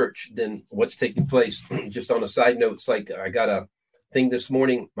of the church, than what's taking place. Just on a side note, it's like I got a thing this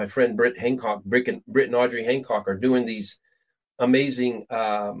morning. My friend Britt and Audrey Hancock are doing these amazing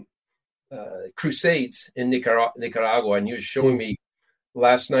crusades in Nicaragua, and he was showing me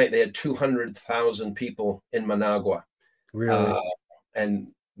last night they had 200,000 people in Managua. Really?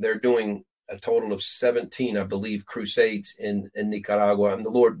 And they're doing a total of 17, I believe, crusades in Nicaragua. And the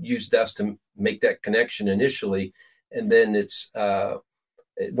Lord used us to make that connection initially. And then it's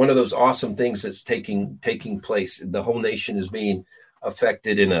one of those awesome things that's taking place. The whole nation is being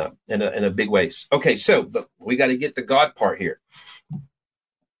affected in a big way. Okay, but we got to get the God part here.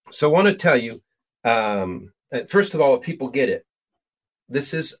 So I want to tell you, first of all, if people get it,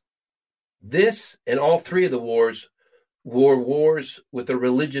 this and all three of the wars were wars with a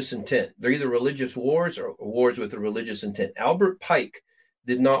religious intent. They're either religious wars or wars with a religious intent. Albert Pike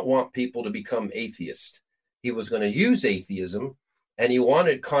did not want people to become atheists. He was going to use atheism, and he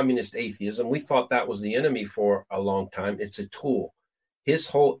wanted communist atheism. We thought that was the enemy for a long time. It's a tool.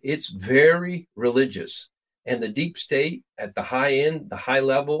 It's very religious. And the deep state at the high end, the high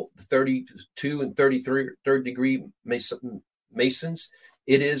level, the 32 and 33 third degree Masons,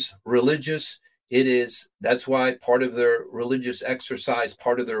 it is religious. That's why part of their religious exercise,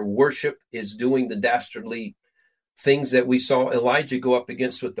 part of their worship is doing the dastardly things that we saw Elijah go up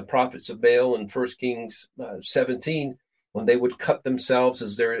against with the prophets of Baal in 1 Kings 17, when they would cut themselves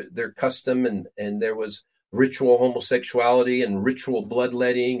as their custom, and there was ritual homosexuality and ritual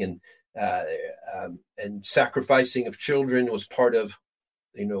bloodletting and sacrificing of children was part of,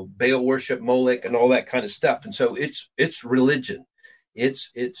 Baal worship, Molech, and all that kind of stuff. And so it's religion. It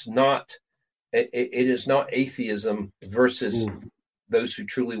is not atheism versus those who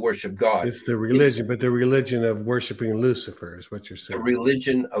truly worship God. It's the religion, but the religion of worshiping Lucifer is what you're saying. The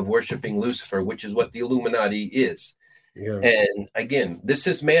religion of worshiping Lucifer, which is what the Illuminati is. Yeah. And again, this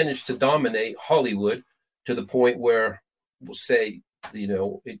has managed to dominate Hollywood to the point where we'll say,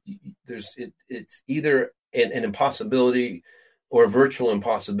 it's either an impossibility or a virtual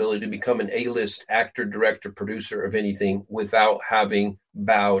impossibility to become an A-list actor, director, producer of anything without having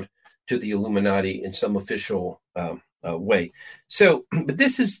bowed to the Illuminati in some official way. So, but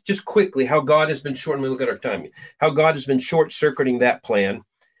this is just quickly how God has been short. And we look at our timing, how God has been short-circuiting that plan,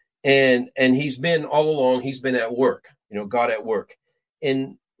 and he's been all along. He's been at work. God at work,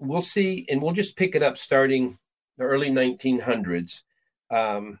 and we'll see. And we'll just pick it up starting the early 1900s.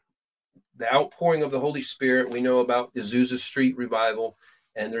 The outpouring of the Holy Spirit. We know about the Azusa Street revival,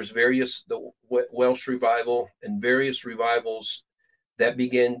 and there's the Welsh revival and various revivals that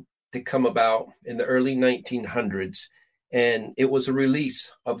began to come about in the early 1900s. And it was a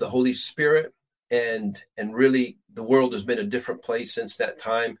release of the Holy Spirit. And really, the world has been a different place since that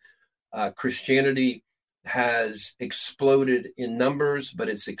time. Christianity has exploded in numbers, but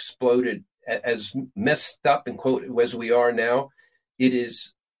it's exploded as messed up and quote as we are now. It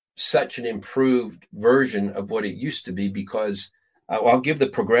is such an improved version of what it used to be, because I'll give the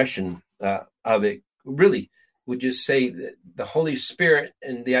progression of it. Really would just say that the Holy Spirit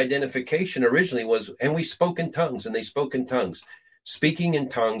and the identification originally was, and we spoke in tongues, and they spoke in tongues. Speaking in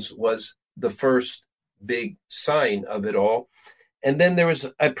tongues was the first big sign of it all. And then there was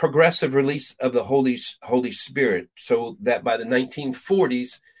a progressive release of the Holy Spirit, so that by the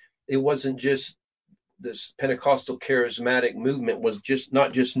 1940s, it wasn't just this Pentecostal charismatic movement was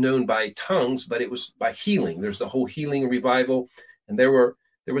not just known by tongues, but it was by healing. There's the whole healing revival. And there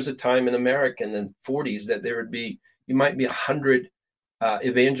was a time in America in the 40s that you might be 100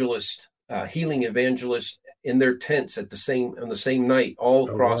 evangelist healing evangelists in their tents on the same night, all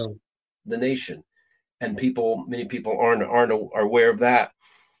across the nation. And many people aren't aware of that.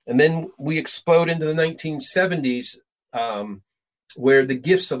 And then we explode into the 1970s, where the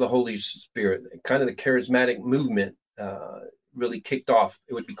gifts of the Holy Spirit, kind of the charismatic movement, really kicked off.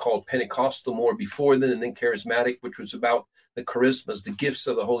 It would be called Pentecostal more before then, and then charismatic, which was about the charismas, the gifts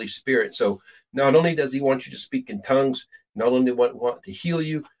of the Holy Spirit. So not only does he want you to speak in tongues, not only want to heal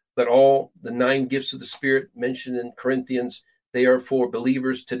you, but all the 9 gifts of the Spirit mentioned in Corinthians, they are for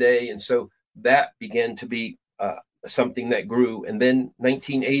believers today. And so that began to be something that grew. And then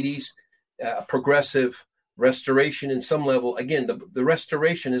 1980s, progressive restoration in some level. Again, the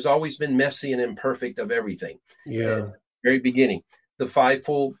restoration has always been messy and imperfect of everything. Yeah. Very beginning, the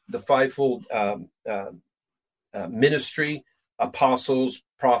fivefold ministry, apostles,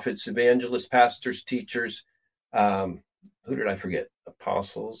 prophets, evangelists, pastors, teachers. Who did I forget?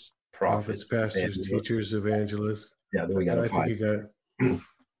 Apostles, prophets, pastors, teachers, evangelists. Yeah, then we got 5. I think you got it.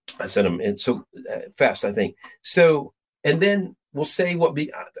 I said them in so fast, I think. So, and then we'll say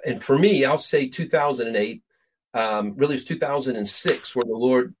and for me, I'll say 2008. Really, it's 2006 where the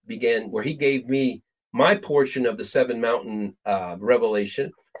Lord began, where he gave me my portion of the 7 mountain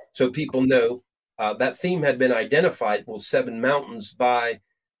revelation. So people know that theme had been identified, 7 mountains by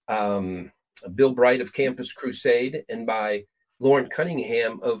Bill Bright of Campus Crusade and by Lauren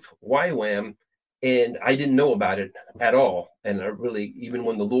Cunningham of YWAM. And I didn't know about it at all. And I really, even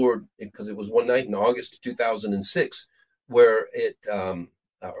when the Lord, because it was one night in August 2006, where it, or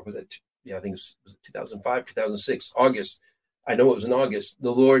was it, I think it was 2005, 2006, August. I know it was in August.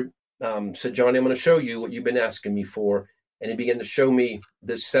 The Lord said, Johnny, I'm going to show you what you've been asking me for. And he began to show me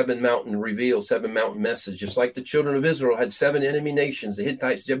this 7 mountain reveal, 7 mountain message, just like the children of Israel had 7 enemy nations, the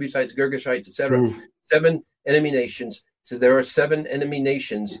Hittites, Jebusites, Girgashites, etc. 7 enemy nations. So there are 7 enemy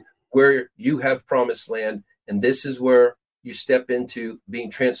nations where you have promised land. And this is where you step into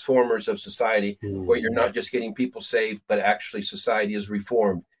being transformers of society, where you're not just getting people saved, but actually society is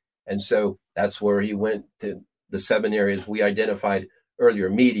reformed. And so that's where he went to the 7 areas we identified earlier: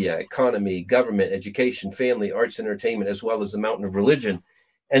 media, economy, government, education, family, arts, entertainment, as well as the mountain of religion.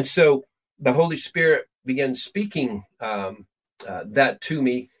 And so the Holy Spirit began speaking that to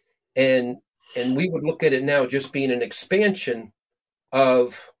me. And we would look at it now just being an expansion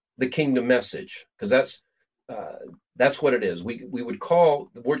of the kingdom message, because that's what it is. We would call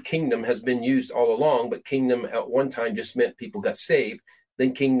the word kingdom has been used all along, but kingdom at one time just meant people got saved.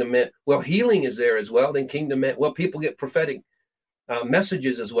 Then kingdom meant, healing is there as well. Then kingdom meant, people get prophetic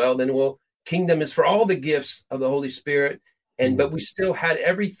messages as well. Then, kingdom is for all the gifts of the Holy Spirit. But we still had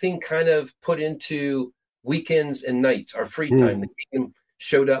everything kind of put into weekends and nights, our free time. The kingdom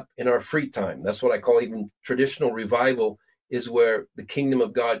showed up in our free time. That's what I call even traditional revival, is where the kingdom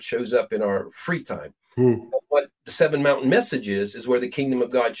of God shows up in our free time. What the 7 mountain message is where the kingdom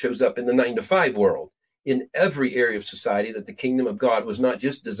of God shows up in the 9 to 5 world, in every area of society. That the kingdom of God was not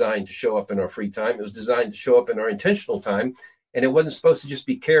just designed to show up in our free time. It was designed to show up in our intentional time. And it wasn't supposed to just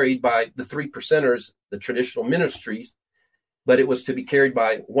be carried by the 3%ers, the traditional ministries, but it was to be carried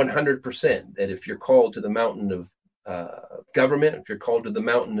by 100%. That if you're called to the mountain of government, if you're called to the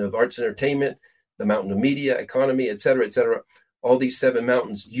mountain of arts and entertainment, the mountain of media, economy, et cetera, all these 7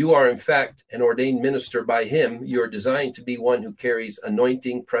 mountains, you are in fact an ordained minister by him. You're designed to be one who carries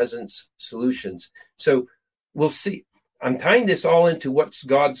anointing, presence, solutions. So we'll see. I'm tying this all into what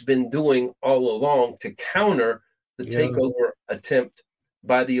God's been doing all along to counter the takeover attempt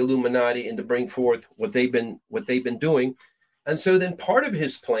by the Illuminati and to bring forth what they've been doing. And so then part of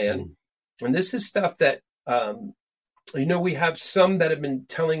his plan, and this is stuff that, we have some that have been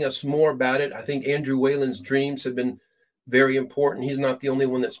telling us more about it. I think Andrew Whalen's dreams have been very important. He's not the only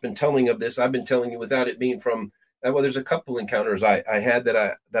one that's been telling of this. I've been telling you without it being from, there's a couple encounters I had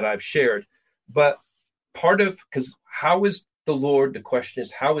that I've shared. But part of, because how is the Lord, the question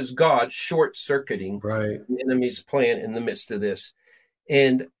is, how is God short-circuiting the enemy's plan in the midst of this?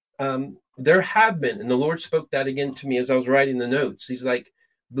 And there have been, and the Lord spoke that again to me as I was writing the notes. He's like,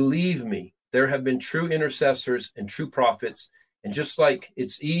 believe me, there have been true intercessors and true prophets. And just like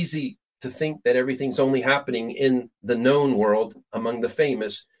it's easy to think that everything's only happening in the known world among the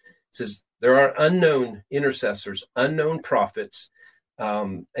famous, it says there are unknown intercessors, unknown prophets.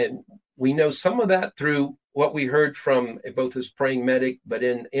 And we know some of that through what we heard from both his praying medic, but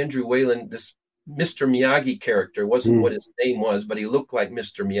in Andrew Whalen, this Mr. Miyagi character wasn't what his name was, but he looked like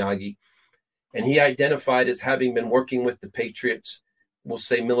Mr. Miyagi. And he identified as having been working with the Patriots, we'll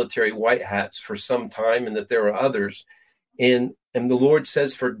say military white hats, for some time, and that there are others. And the Lord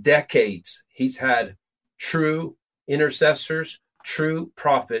says for decades, he's had true intercessors, true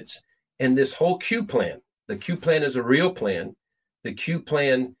prophets, And this whole Q plan, the Q plan is a real plan. The Q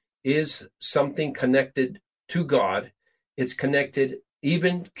plan is something connected to God. It's connected,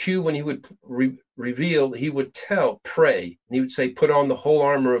 even Q, when he would reveal, he would pray, and he would say, put on the whole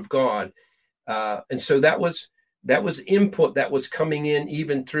armor of God. And so that was input that was coming in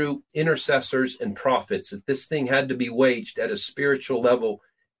even through intercessors and prophets, that this thing had to be waged at a spiritual level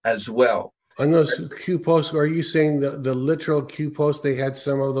as well. On those Q posts, are you saying the literal Q posts, they had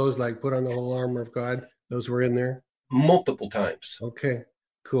some of those, like put on the whole armor of God? Those were in there? Multiple times. Okay,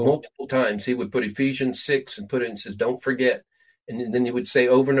 cool. Multiple times. He would put Ephesians 6 and put it and says, don't forget. And then he would say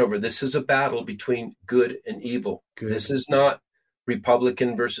over and over, this is a battle between good and evil. Good. This is not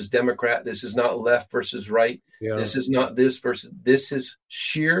Republican versus Democrat. This is not left versus right. Yeah. This is not this versus, this is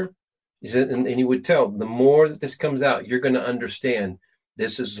sheer. And he would tell, the more that this comes out, you're going to understand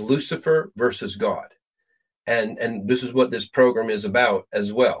this is Lucifer versus God. And this is what this program is about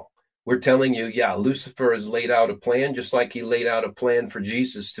as well. We're telling you, yeah, Lucifer has laid out a plan, just like he laid out a plan for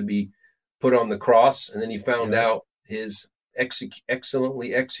Jesus to be put on the cross. And then he found out his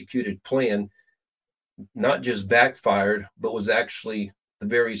excellently executed plan not just backfired, but was actually the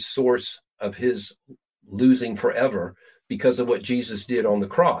very source of his losing forever because of what Jesus did on the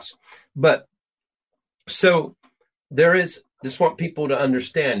cross. But so there is, just want people to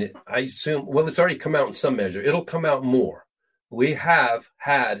understand it. I assume, well, it's already come out in some measure. It'll come out more. We have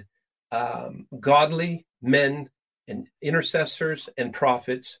had godly men and intercessors and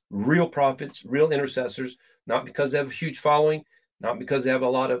prophets, real intercessors, not because they have a huge following, not because they have a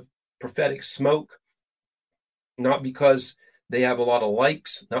lot of prophetic smoke, not because they have a lot of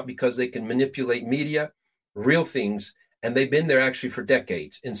likes, not because they can manipulate media, real things. And they've been there actually for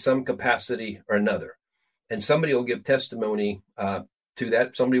decades in some capacity or another. And somebody will give testimony to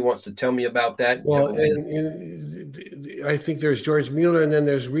that. Somebody wants to tell me about that. Well, and I think there's George Mueller, and then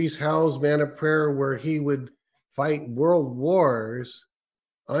there's Reese Howells, Man of Prayer, where he would fight world wars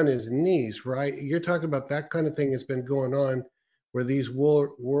on his knees, right? You're talking about that kind of thing that's been going on, where these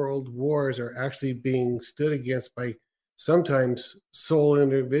world wars are actually being stood against by sometimes sole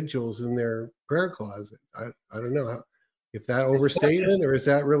individuals in their prayer closet. I don't know if that overstatement or is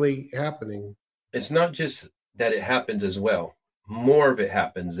that really happening? It's not just that it happens as well. More of it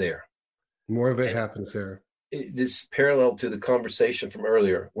happens there. More of it happens there. This parallel to the conversation from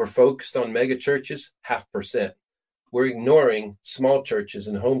earlier. We're focused on mega churches, 0.5%. We're ignoring small churches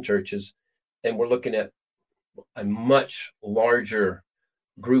and home churches, and we're looking at a much larger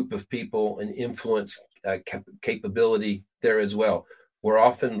group of people and influence capability there as well. We're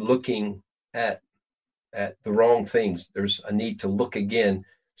often looking at the wrong things. There's a need to look again,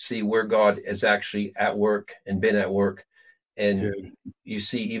 see where God is actually at work and been at work. And you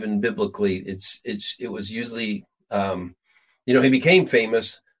see, even biblically, it was usually, he became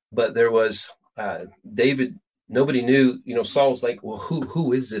famous, but there was David. Nobody knew, Saul's like, well,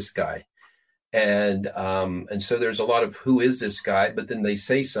 who is this guy? And so there's a lot of who is this guy, but then they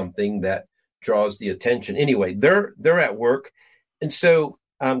say something that draws the attention. Anyway, they're at work. And so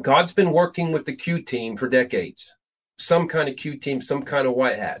God's been working with the Q team for decades, some kind of Q team, some kind of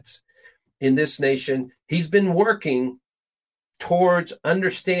white hats in this nation. He's been working towards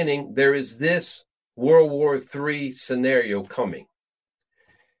understanding there is this World War III scenario coming.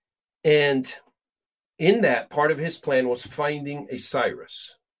 And in that, part of his plan was finding a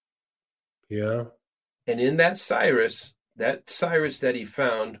Cyrus. Yeah. And in that Cyrus that he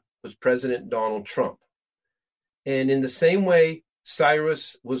found was President Donald Trump. And in the same way,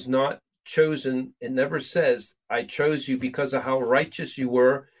 Cyrus was not chosen. It never says, I chose you because of how righteous you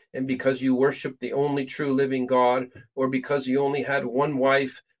were and because you worshiped the only true living God, or because you only had one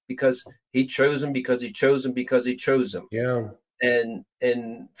wife, because he chose him, because he chose him, because he chose him. Yeah.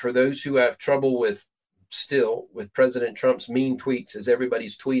 And for those who have trouble with President Trump's mean tweets, as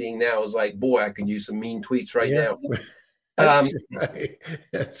everybody's tweeting now, is like, boy, I could use some mean tweets right now. That's right.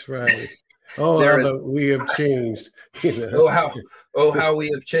 That's right. Oh, how we have changed. How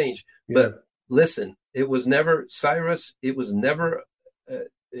we have changed. But listen, it was never Cyrus. It was never,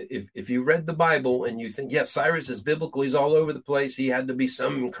 if you read the Bible and you think, yes, Cyrus is biblical, he's all over the place, he had to be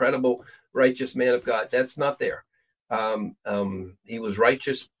some incredible righteous man of God. That's not there. He was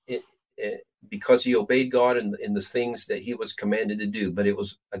righteous because he obeyed God in the things that he was commanded to do. But it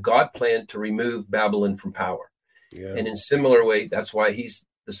was a God plan to remove Babylon from power. Yeah. And in similar way, that's why he's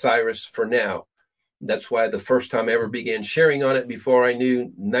the Cyrus for now. That's why the first time I ever began sharing on it, before I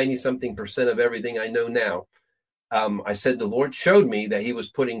knew 90-something% of everything I know now, I said, the Lord showed me that he was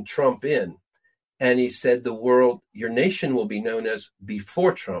putting Trump in. And he said, your nation will be known as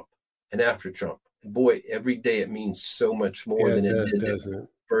before Trump and after Trump. Boy, every day it means so much more than it did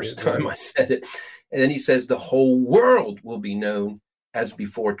first time I said it. And then he says the whole world will be known as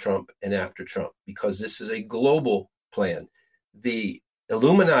before Trump and after Trump, because this is a global plan. The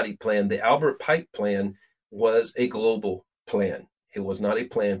Illuminati plan, the Albert Pike plan, was a global plan. It was not a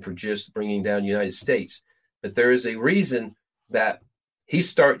plan for just bringing down the United States. But there is a reason that he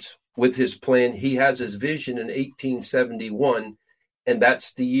starts with his plan. He has his vision in 1871, and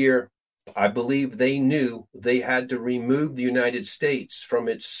that's the year I believe they knew they had to remove the United States from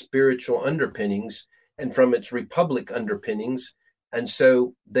its spiritual underpinnings and from its republic underpinnings. And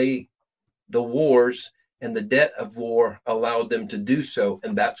so the wars and the debt of war allowed them to do so.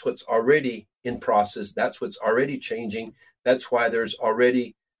 And that's what's already in process. That's what's already changing. That's why there's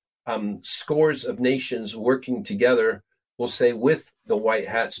already scores of nations working together, we'll say, with the white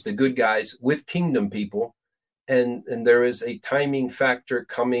hats, the good guys, with kingdom people. And there is a timing factor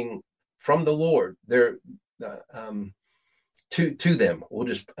coming from the Lord there to them. We'll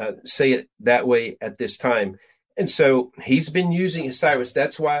just say it that way at this time. And so he's been using Cyrus.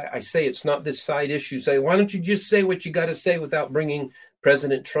 That's why I say it's not this side issue. Say, why don't you just say what you got to say without bringing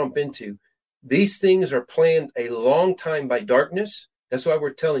President Trump into? These things are planned a long time by darkness. That's why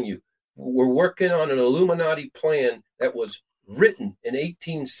we're telling you, we're working on an Illuminati plan that was written in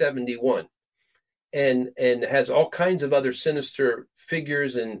 1871 and has all kinds of other sinister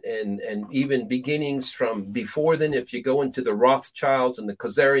figures and even beginnings from before then, if you go into the Rothschilds and the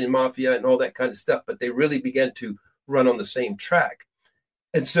Khazarian Mafia and all that kind of stuff, but they really began to run on the same track.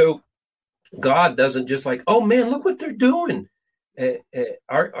 And so God doesn't just like, oh man, look what they're doing.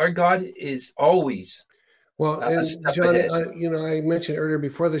 Our God is always well, and John, I mentioned earlier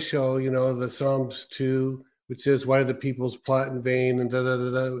before the show, the Psalms 2, which says, why do the peoples plot in vain and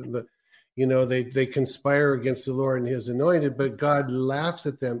they conspire against the Lord and his anointed, but God laughs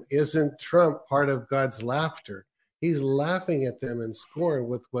at them. Isn't Trump part of God's laughter? He's laughing at them and scorn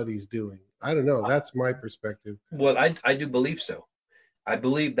with what he's doing. I don't know. That's my perspective. Well, I do believe so. I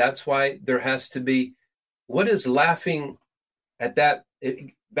believe that's why there has to be, what is laughing at that?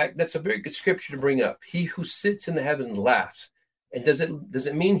 That's a very good scripture to bring up. He who sits in the heaven laughs. And does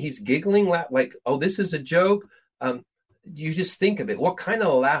it mean he's giggling, like, oh, this is a joke? You just think of it. What kind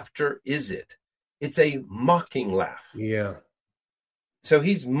of laughter is it? It's a mocking laugh. Yeah. So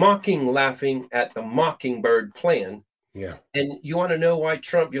he's laughing at the mockingbird plan. Yeah. And you want to know why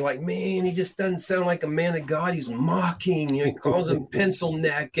Trump, you're like, man, he just doesn't sound like a man of God. He's mocking. He calls him pencil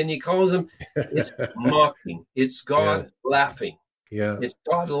neck and he calls him, it's mocking. It's God laughing. Yeah. It's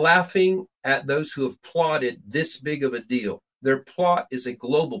God laughing at those who have plotted this big of a deal. Their plot is a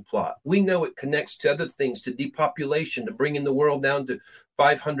global plot. We know it connects to other things, to depopulation, to bringing the world down to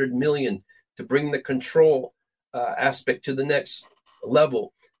 500 million, to bring the control aspect to the next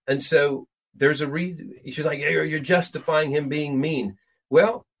level. And so there's a reason. She's like, hey, you're justifying him being mean.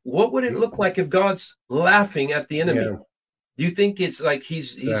 Well, what would it look like if God's laughing at the enemy? Yeah. Do you think it's like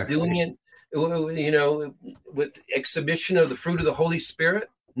he's doing it, with exhibition of the fruit of the Holy Spirit?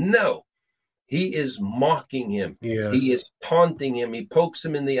 No. He is mocking him. Yes. He is taunting him. He pokes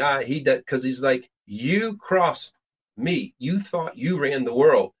him in the eye. Because he's like, you crossed me. You thought you ran the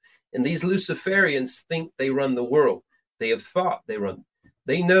world. And these Luciferians think they run the world. They have thought they run.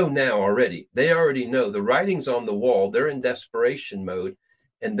 They know now already. They already know. The writing's on the wall. They're in desperation mode.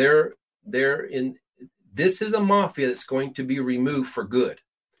 And they're in. This is a mafia that's going to be removed for good.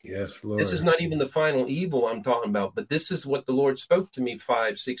 Yes, Lord. This is not even the final evil I'm talking about, but this is what the Lord spoke to me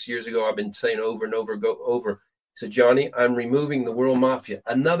 5-6 years ago. I've been saying over and over, He said, Johnny, I'm removing the world mafia.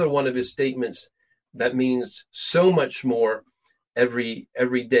 Another one of his statements that means so much more every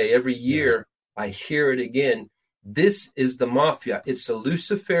day, every year. I hear it again. This is the mafia. It's a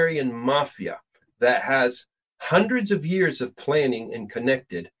Luciferian mafia that has hundreds of years of planning and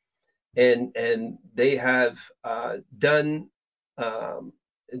connected. And they have done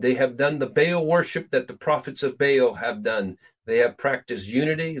the Baal worship that the prophets of Baal have done. They have practiced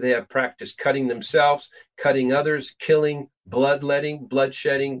unity. They have practiced cutting themselves, cutting others, killing, bloodletting,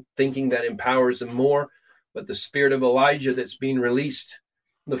 bloodshedding, thinking that empowers them more. But the spirit of Elijah that's being released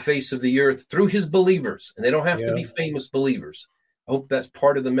on the face of the earth through his believers, and they don't have to be famous believers. I hope that's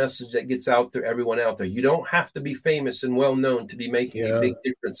part of the message that gets out there, everyone out there. You don't have to be famous and well-known to be making a big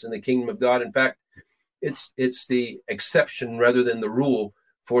difference in the kingdom of God. In fact, it's the exception rather than the rule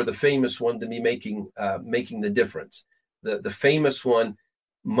for the famous one to be making the difference. The famous one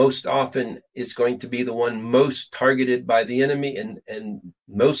most often is going to be the one most targeted by the enemy and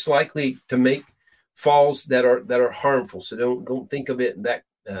most likely to make falls that are harmful. So don't think of it in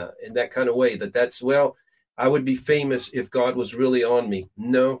that kind of way. That's I would be famous if God was really on me.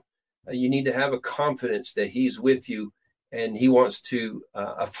 No, you need to have a confidence that He's with you And he wants to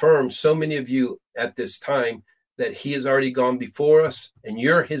affirm so many of you at this time that he has already gone before us, and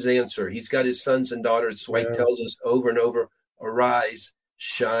you're his answer. He's got his sons and daughters. That's why he tells us over and over, arise,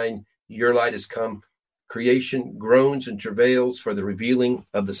 shine, your light has come. Creation groans and travails for the revealing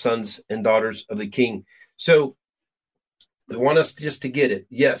of the sons and daughters of the King. So I want us just to get it.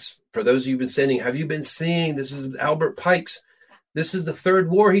 Yes, for those of you who've been sending, have you been seeing, this is Albert Pike's, this is the third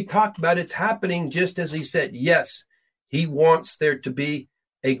war he talked about. It's happening just as he said. Yes, he wants there to be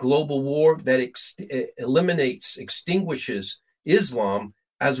a global war that extinguishes Islam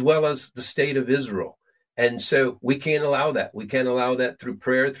as well as the state of Israel. And so we can't allow that. We can't allow that through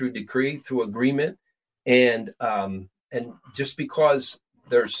prayer, through decree, through agreement. And just because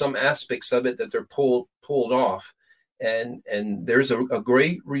there's some aspects of it that they're pulled off. And there's a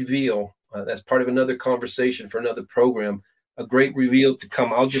great reveal. That's part of another conversation for another program. A great reveal to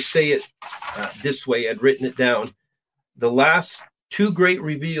come. I'll just say it this way. I'd written it down. The last two great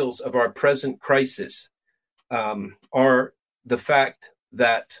reveals of our present crisis are the fact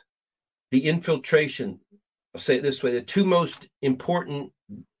that the infiltration, I'll say it this way, the two most important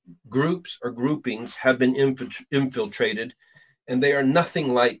groups or groupings have been infiltrated, and they are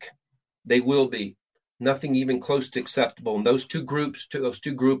nothing like they will be, nothing even close to acceptable. And those two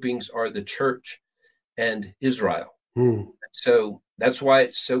groupings are the church and Israel. So that's why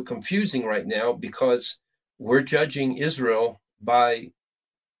it's so confusing right now, because we're judging Israel by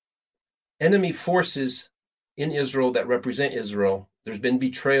enemy forces in Israel that represent Israel. There's been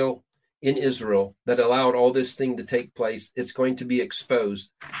betrayal in Israel that allowed all this thing to take place. It's going to be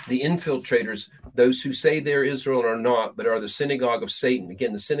exposed. The infiltrators, those who say they're Israel or not, but are the synagogue of Satan.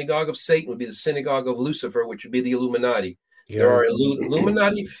 Again, the synagogue of Satan would be the synagogue of Lucifer, which would be the Illuminati. Yeah. There are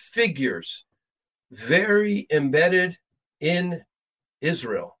Illuminati figures very embedded in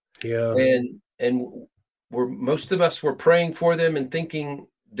Israel. Yeah. And most of us were praying for them and thinking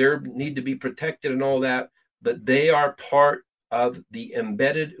they need to be protected and all that, but they are part of the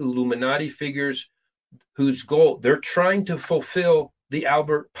embedded Illuminati figures whose goal, they're trying to fulfill the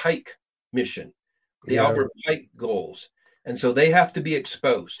Albert Pike mission, the Albert Pike goals. And so they have to be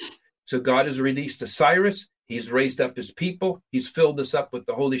exposed. So God has released Osiris. He's raised up his people. He's filled us up with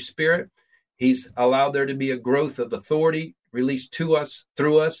the Holy Spirit. He's allowed there to be a growth of authority released to us,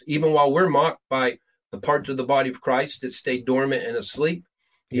 through us, even while we're mocked by the parts of the body of Christ that stay dormant and asleep.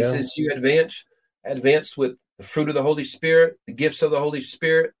 He says you advance with the fruit of the Holy Spirit, the gifts of the Holy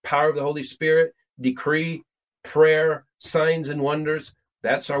Spirit, power of the Holy Spirit, decree, prayer, signs and wonders.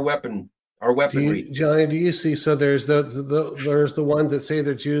 That's our weapon, our weaponry. Johnny, do you see? So there's the ones that say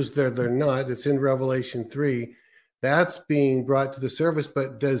they're Jews, they're not. It's in Revelation 3. That's being brought to the surface.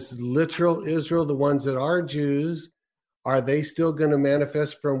 But does literal Israel, the ones that are Jews, are they still going to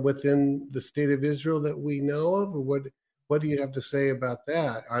manifest from within the state of Israel that we know of? Or what do you have to say about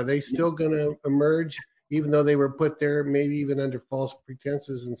that? Are they still going to emerge, even though they were put there, maybe even under false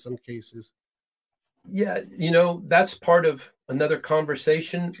pretenses in some cases? Yeah, that's part of another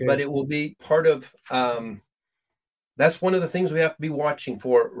conversation, but it will be part of, that's one of the things we have to be watching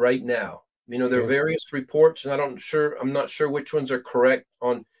for right now. There are various reports, and I'm not sure which ones are correct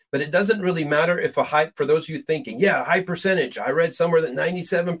on, but it doesn't really matter if for those of you thinking, high percentage. I read somewhere that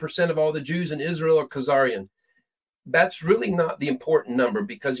 97% of all the Jews in Israel are Khazarian. That's really not the important number,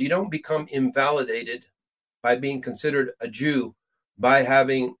 because you don't become invalidated by being considered a Jew by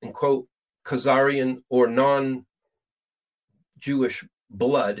having, in quote, Khazarian or non-Jewish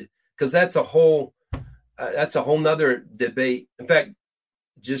blood, because that's a whole nother debate. In fact,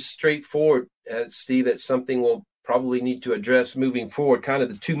 just straightforward, Steve, that's something we'll probably need to address moving forward. Kind of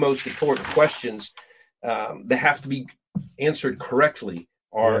the two most important questions that have to be answered correctly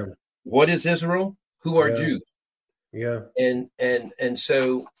are what is Israel? Who are Jews? Yeah. And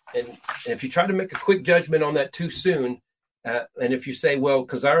so if you try to make a quick judgment on that too soon, and if you say, well,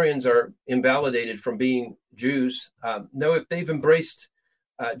 Khazarians are invalidated from being Jews, no, if they've embraced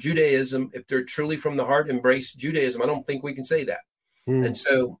Judaism, if they're truly from the heart embraced Judaism, I don't think we can say that. And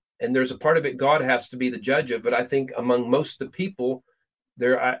so, and there's a part of it God has to be the judge of, but I think among most of the people,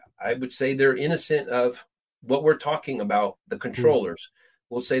 I would say they're innocent of what we're talking about, the controllers.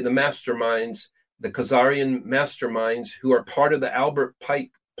 We'll say the masterminds, the Khazarian masterminds who are part of the Albert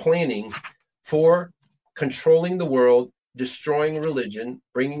Pike planning for controlling the world, destroying religion,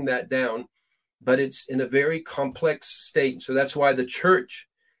 bringing that down. But it's in a very complex state. So that's why the church,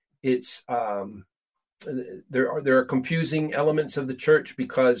 there are confusing elements of the church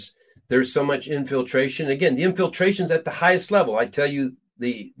because there's so much infiltration. Again, the infiltration's at the highest level. I tell you,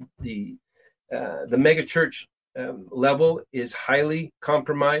 the mega church level is highly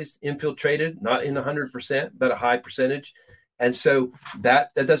compromised, infiltrated, not in 100%, but a high percentage. And so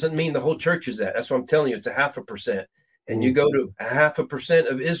that doesn't mean the whole church is that. That's what I'm telling you. It's 0.5%. And you go to 0.5%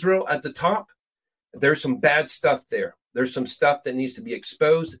 of Israel at the top, there's some bad stuff there. There's some stuff that needs to be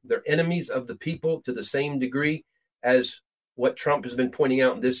exposed. They're enemies of the people to the same degree as what Trump has been pointing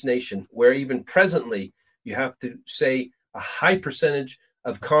out in this nation, where even presently you have to say a high percentage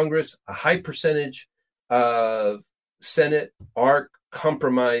of Congress, a high percentage of Senate are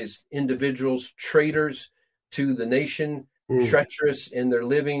compromised individuals, traitors to the nation, treacherous in their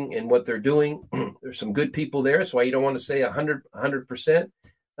living and what they're doing. There's some good people there. That's why you don't want to say 100%.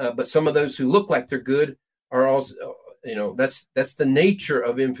 But some of those who look like they're good are also, that's the nature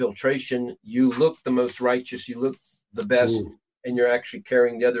of infiltration. You look the most righteous, you look the best, and you're actually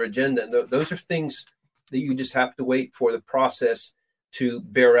carrying the other agenda. And those are things that you just have to wait for the process to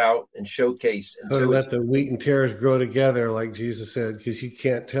bear out and showcase. And so let the wheat and tares grow together, like Jesus said, because you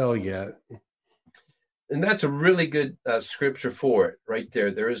can't tell yet. And that's a really good scripture for it right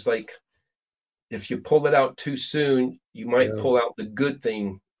there. There is if you pull it out too soon, you might pull out the good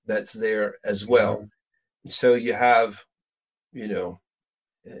thing that's there as well. Yeah. So you have, we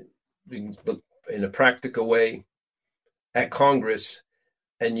can look in a practical way at Congress,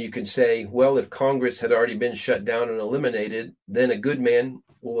 and you can say, well, if Congress had already been shut down and eliminated, then a good man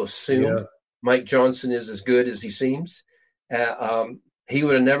will assume Mike Johnson is as good as he seems. He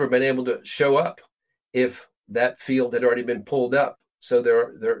would have never been able to show up if that field had already been pulled up. So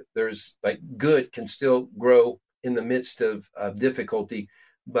there's good can still grow in the midst of difficulty.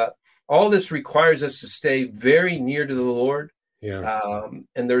 But all this requires us to stay very near to the Lord. Yeah.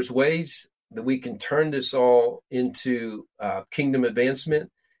 And there's ways that we can turn this all into kingdom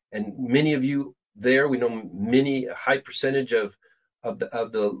advancement. And many of you there, we know a high percentage of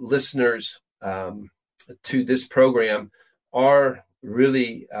the listeners to this program are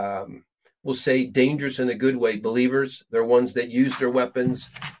really, we'll say, dangerous in a good way believers. They're ones that use their weapons.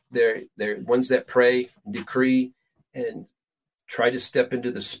 They're ones that pray, decree, and try to step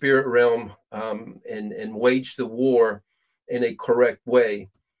into the spirit realm and wage the war in a correct way.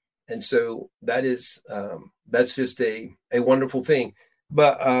 And so that's just a wonderful thing.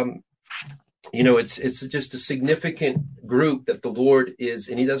 But it's just a significant group that the Lord is,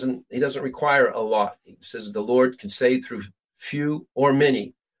 and he doesn't require a lot. He says the Lord can save through few or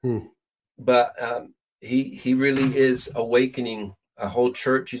many. But he really is awakening a whole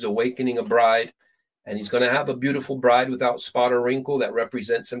church. He's awakening a bride, and he's going to have a beautiful bride without spot or wrinkle that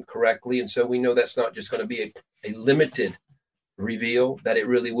represents him correctly. And so we know that's not just going to be a limited reveal, that it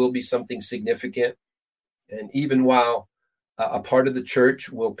really will be something significant. And even while a part of the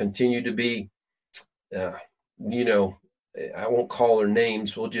church will continue to be, I won't call her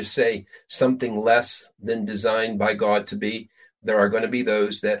names, we'll just say something less than designed by God to be, there are going to be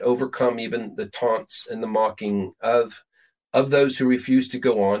those that overcome even the taunts and the mocking of those who refuse to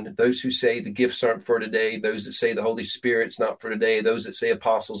go on, those who say the gifts aren't for today, those that say the Holy Spirit's not for today, those that say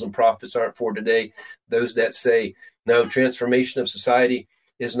apostles and prophets aren't for today, those that say, no, transformation of society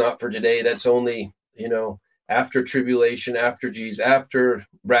is not for today. That's only, after tribulation, after Jesus, after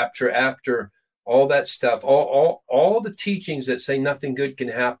rapture, after all that stuff, all the teachings that say nothing good can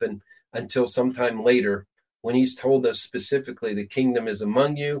happen until sometime later, when he's told us specifically the kingdom is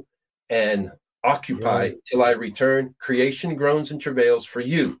among you and occupy till I return. Creation groans and travails for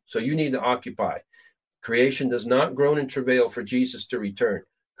you. So you need to occupy. Creation does not groan and travail for Jesus to return.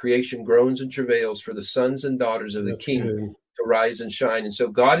 Creation groans and travails for the sons and daughters of the King to rise and shine. And so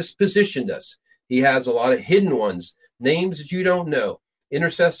God has positioned us. He has a lot of hidden ones, names that you don't know,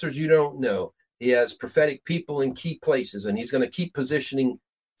 intercessors you don't know. He has prophetic people in key places, and he's going to keep positioning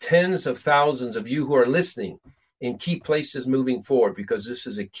tens of thousands of you who are listening in key places moving forward, because this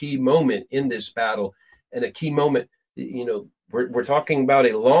is a key moment in this battle, and a key moment, we're talking about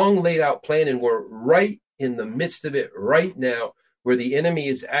a long laid out plan, and we're right in the midst of it right now, where the enemy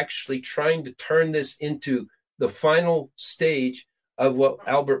is actually trying to turn this into the final stage of what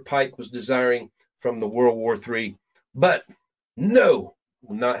Albert Pike was desiring from the World War III. But no,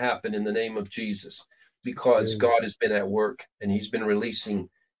 will not happen in the name of Jesus, because God has been at work, and he's been releasing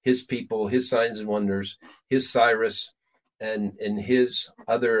his people, his signs and wonders, his Cyrus, and his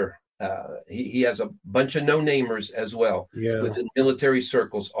other, he has a bunch of no-namers as well, within military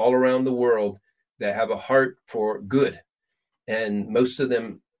circles all around the world that have a heart for good. And most of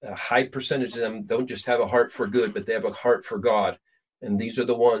them, a high percentage of them, don't just have a heart for good, but they have a heart for God. And these are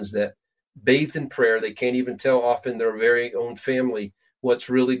the ones that bathe in prayer. They can't even tell often their very own family what's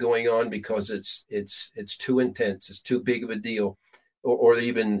really going on, because it's too intense. It's too big of a deal. Or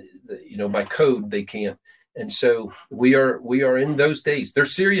even, by code, they can't. And so we are in those days. They're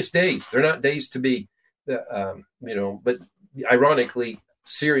serious days. They're not days to be, but ironically,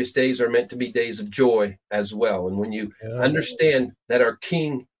 serious days are meant to be days of joy as well. And when you understand that our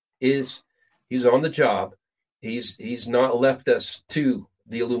King he's on the job, he's not left us to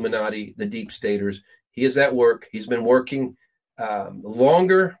the Illuminati, the deep staters. He is at work. He's been working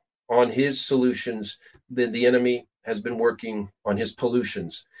longer on his solutions than the enemy has been working on his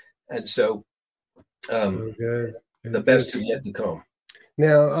pollutions. And so the best is yet to come.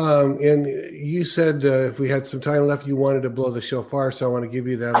 Now, and you said if we had some time left, you wanted to blow the shofar, so I want to give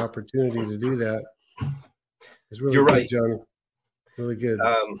you that opportunity to do that. It's really You're good, right, Johnny. Really good.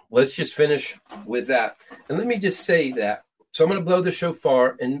 Let's just finish with that. And let me just say that. So I'm going to blow the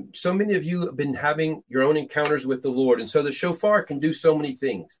shofar, and so many of you have been having your own encounters with the Lord. And so the shofar can do so many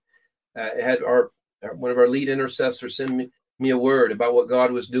things. It had one of our lead intercessors send me a word about what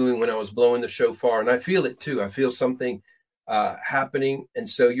God was doing when I was blowing the shofar. And I feel it too. I feel something happening. And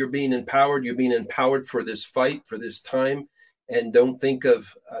so you're being empowered. You're being empowered for this fight, for this time. And don't think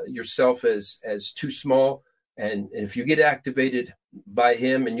of yourself as too small. And if you get activated by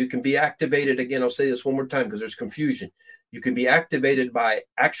him, and you can be activated again, I'll say this one more time because there's confusion. You can be activated by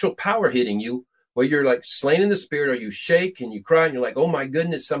actual power hitting you, where you're like slain in the spirit, or you shake and you cry and you're like, oh my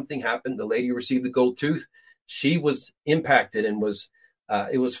goodness, something happened. The lady who received the gold tooth, she was impacted and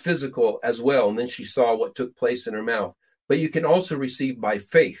it was physical as well. And then she saw what took place in her mouth. But you can also receive by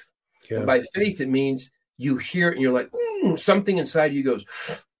faith. Yeah. And by faith, it means you hear it and you're like, something inside you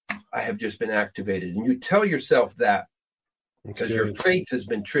goes, I have just been activated. And you tell yourself that because your faith has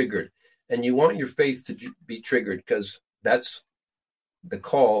been triggered, and you want your faith to be triggered because that's the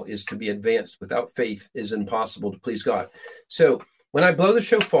call, is to be advanced. Without faith is impossible to please God. So when I blow the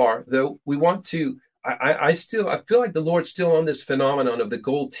shofar, though, we want to, I feel like the Lord's still on this phenomenon of the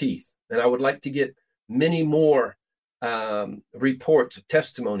gold teeth. And I would like to get many more reports,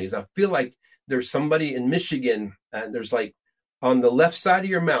 testimonies. I feel like there's somebody in Michigan, and there's like on the left side of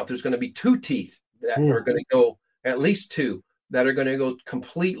your mouth, there's going to be 2 teeth that are going to go, at least 2, that are going to go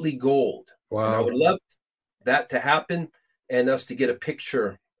completely gold. Wow. And I would love that to happen and us to get a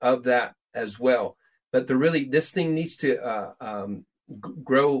picture of that as well. But this thing needs to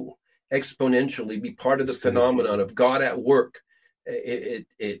grow exponentially, be part of the phenomenon of God at work.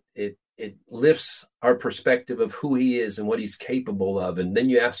 It lifts our perspective of who he is and what he's capable of. And then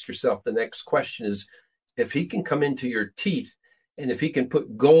you ask yourself, the next question is, if he can come into your teeth and if he can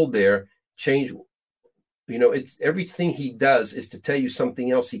put gold there, change, it's everything he does is to tell you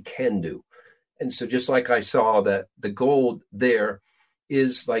something else he can do. And so just like I saw that the gold there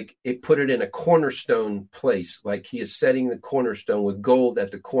is like, it put it in a cornerstone place, like he is setting the cornerstone with gold at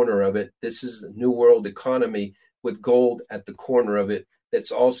the corner of it. This is the new world economy with gold at the corner of it.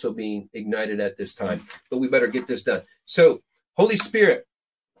 That's also being ignited at this time. But we better get this done. So Holy Spirit,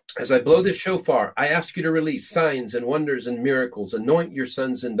 as I blow this shofar, I ask you to release signs and wonders and miracles. Anoint your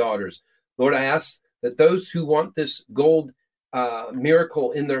sons and daughters. Lord, I ask that those who want this gold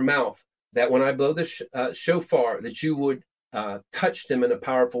miracle in their mouth, that when I blow this shofar, that you would touch them in a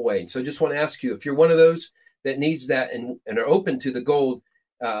powerful way. So I just want to ask you, if you're one of those that needs that and are open to the gold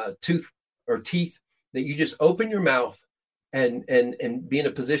tooth or teeth, that you just open your mouth and be in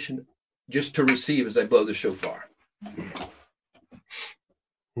a position just to receive as I blow the shofar.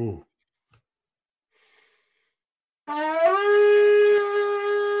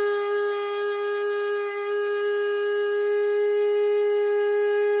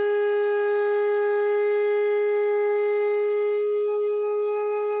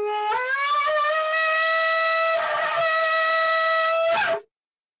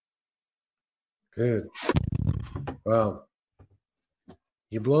 Good. Wow.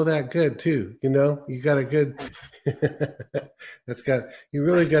 You blow that good too. You got a good, you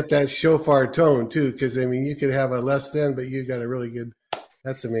really got that shofar tone too. Cause you could have a less than, but you got a really good,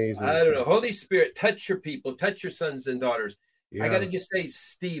 that's amazing. I don't know. Holy Spirit, touch your people, touch your sons and daughters. Yeah. I got to just say,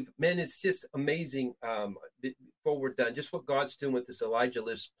 Steve, man, it's just amazing. Before we're done, just what God's doing with this Elijah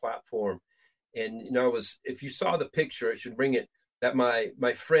List platform. And, if you saw the picture, I should bring it, that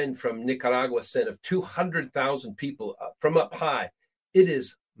my friend from Nicaragua sent of 200,000 people from up high. It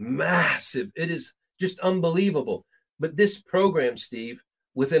is massive. It is just unbelievable. But this program, Steve,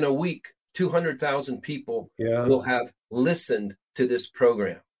 within a week, 200,000 people will have listened to this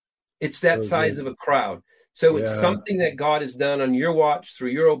program. It's that size of a crowd. So it's something that God has done on your watch,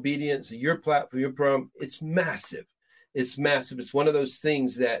 through your obedience, your platform, your program. It's massive. It's massive. It's one of those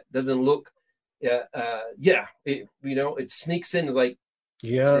things that doesn't look, it sneaks in like.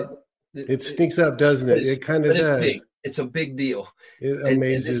 Yeah, it sneaks up, doesn't it? It kind of does. It's big. It's a big deal. It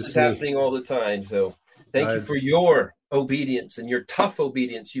amazes and this is happening all the time. So Thank you for your obedience and your tough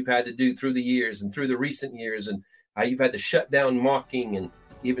obedience you've had to do through the years and through the recent years, and how you've had to shut down mocking and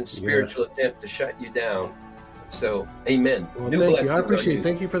even spiritual attempt to shut you down. So, amen. Well, thank you. I appreciate it.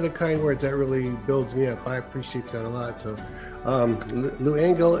 Thank you for the kind words. That really builds me up. I appreciate that a lot. So, Lou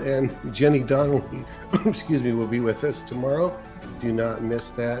Engel and Jenny Donnelly, will be with us tomorrow. Do not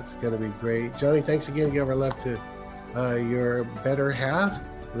miss that. It's going to be great. Johnny, thanks again. Give our love to your better half,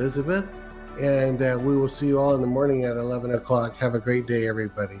 Elizabeth. And we will see you all in the morning at 11 o'clock. Have a great day,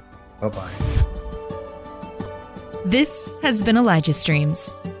 everybody. Bye-bye. This has been Elijah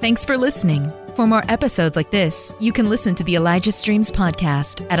Streams. Thanks for listening. For more episodes like this, you can listen to the Elijah Streams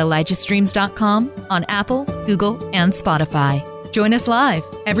podcast at ElijahStreams.com on Apple, Google, and Spotify. Join us live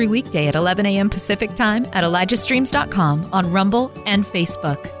every weekday at 11 a.m. Pacific Time at ElijahStreams.com on Rumble and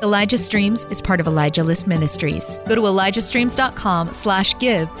Facebook. Elijah Streams is part of Elijah List Ministries. Go to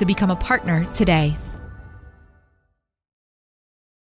ElijahStreams.com/give to become a partner today.